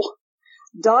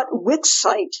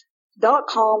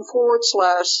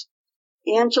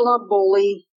asupersquirrel.wixsite.com/Angela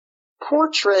Boley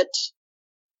portrait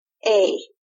A.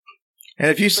 And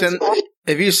if you send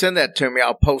that to me,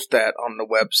 I'll post that on the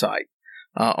website,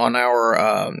 on our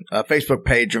Facebook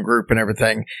page and group and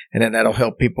everything, and then that'll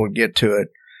help people get to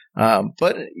it.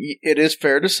 But it is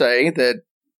fair to say that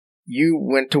you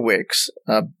went to Wix,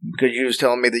 because you was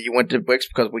telling me that you went to Wix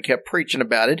because we kept preaching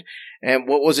about it. And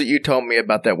what was it you told me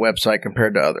about that website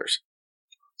compared to others?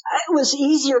 It was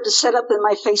easier to set up than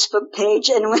my Facebook page.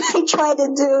 And when I tried to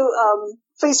do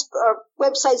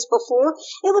websites before,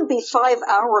 it would be 5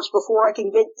 hours before I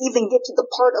can even get to the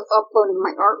part of uploading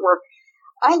my artwork.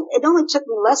 It only took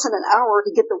me less than an hour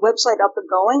to get the website up and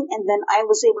going, and then I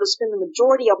was able to spend the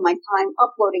majority of my time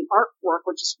uploading artwork,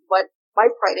 which is what my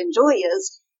pride and joy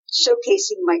is,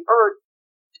 showcasing my art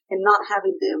and not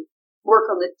having to work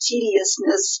on the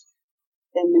tediousness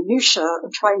and minutia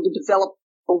of trying to develop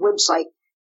a website.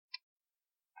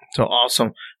 So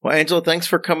awesome. Well, Angela, thanks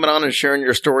for coming on and sharing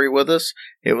your story with us.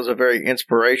 It was a very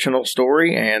inspirational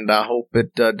story, and I hope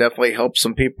it definitely helps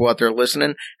some people out there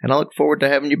listening, and I look forward to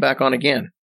having you back on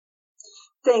again.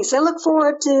 Thanks. I look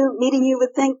forward to meeting you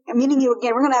again. We're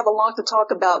going to have a lot to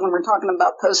talk about when we're talking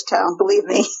about Poasttown, believe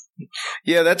me.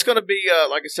 Yeah, that's going to be,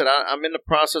 like I said, I'm in the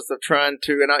process of trying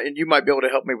to, and you might be able to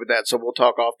help me with that, so we'll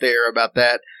talk off the air about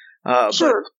that.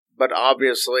 Sure. But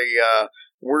obviously,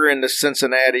 we're in the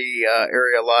Cincinnati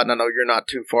area a lot, and I know you're not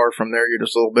too far from there. You're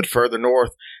just a little bit further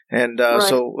north. And right.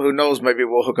 So who knows, maybe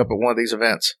we'll hook up at one of these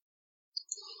events.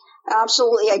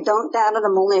 Absolutely. I don't doubt it.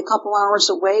 I'm only a couple hours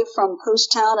away from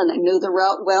Poasttown, and I know the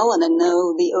route well, and I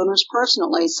know the owners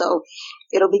personally, so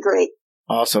it'll be great.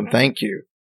 Awesome. Thank you.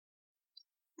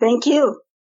 Thank you.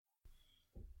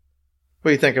 What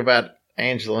do you think about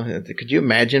Angela? Could you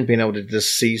imagine being able to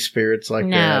just see spirits like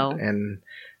that?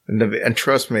 And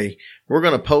trust me, we're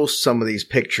going to post some of these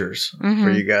pictures for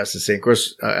you guys to see. Of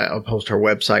course, I'll post her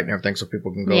website and everything so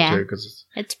people can go to. Cause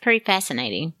it's pretty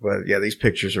fascinating. But yeah, these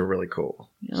pictures are really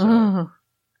cool. So.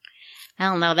 I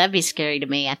don't know. That'd be scary to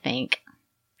me, I think.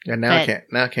 Yeah,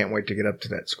 I can't wait to get up to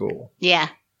that school. Yeah,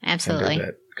 absolutely.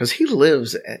 Because he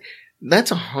lives,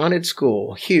 that's a haunted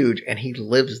school, huge, and he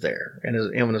lives there. And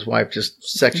him and his wife just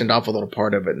sectioned off a little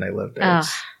part of it, and they live there.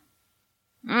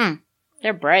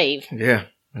 They're brave. Yeah.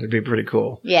 That'd be pretty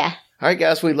cool. Yeah. All right,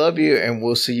 guys, we love you, and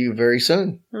we'll see you very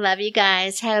soon. Love you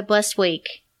guys. Have a blessed week.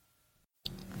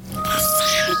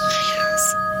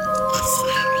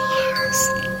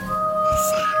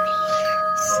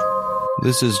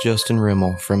 This is Justin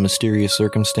Rimmel from Mysterious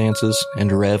Circumstances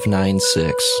and Rev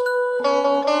 96.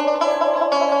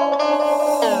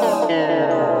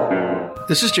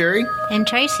 This is Jerry. And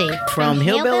Tracy. From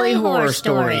Hillbilly Horror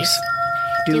Stories.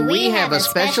 Do we have a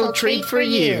special treat for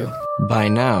you? By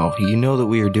now, you know that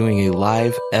we are doing a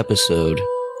live episode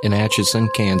in Atchison,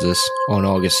 Kansas on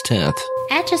August 10th.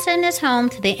 Atchison is home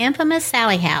to the infamous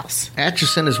Sally House.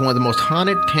 Atchison is one of the most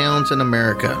haunted towns in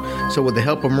America. So with the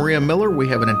help of Maria Miller, we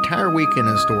have an entire weekend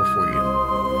in store for you.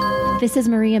 This is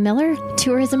Maria Miller,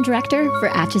 Tourism Director for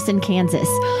Atchison, Kansas.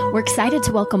 We're excited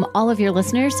to welcome all of your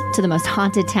listeners to the most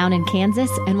haunted town in Kansas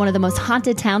and one of the most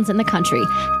haunted towns in the country,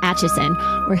 Atchison,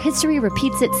 where history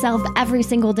repeats itself every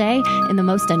single day in the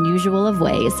most unusual of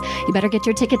ways. You better get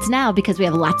your tickets now because we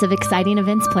have lots of exciting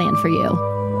events planned for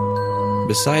you.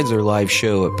 Besides our live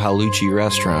show at Paolucci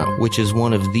Restaurant, which is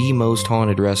one of the most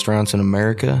haunted restaurants in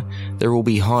America, there will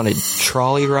be haunted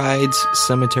trolley rides,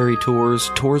 cemetery tours,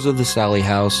 tours of the Sally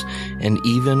House, and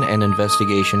even an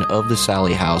investigation of the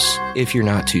Sally House, if you're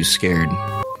not too scared.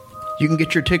 You can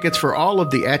get your tickets for all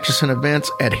of the Atchison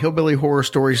events at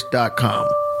hillbillyhorrorstories.com.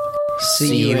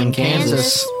 See you in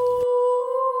Kansas.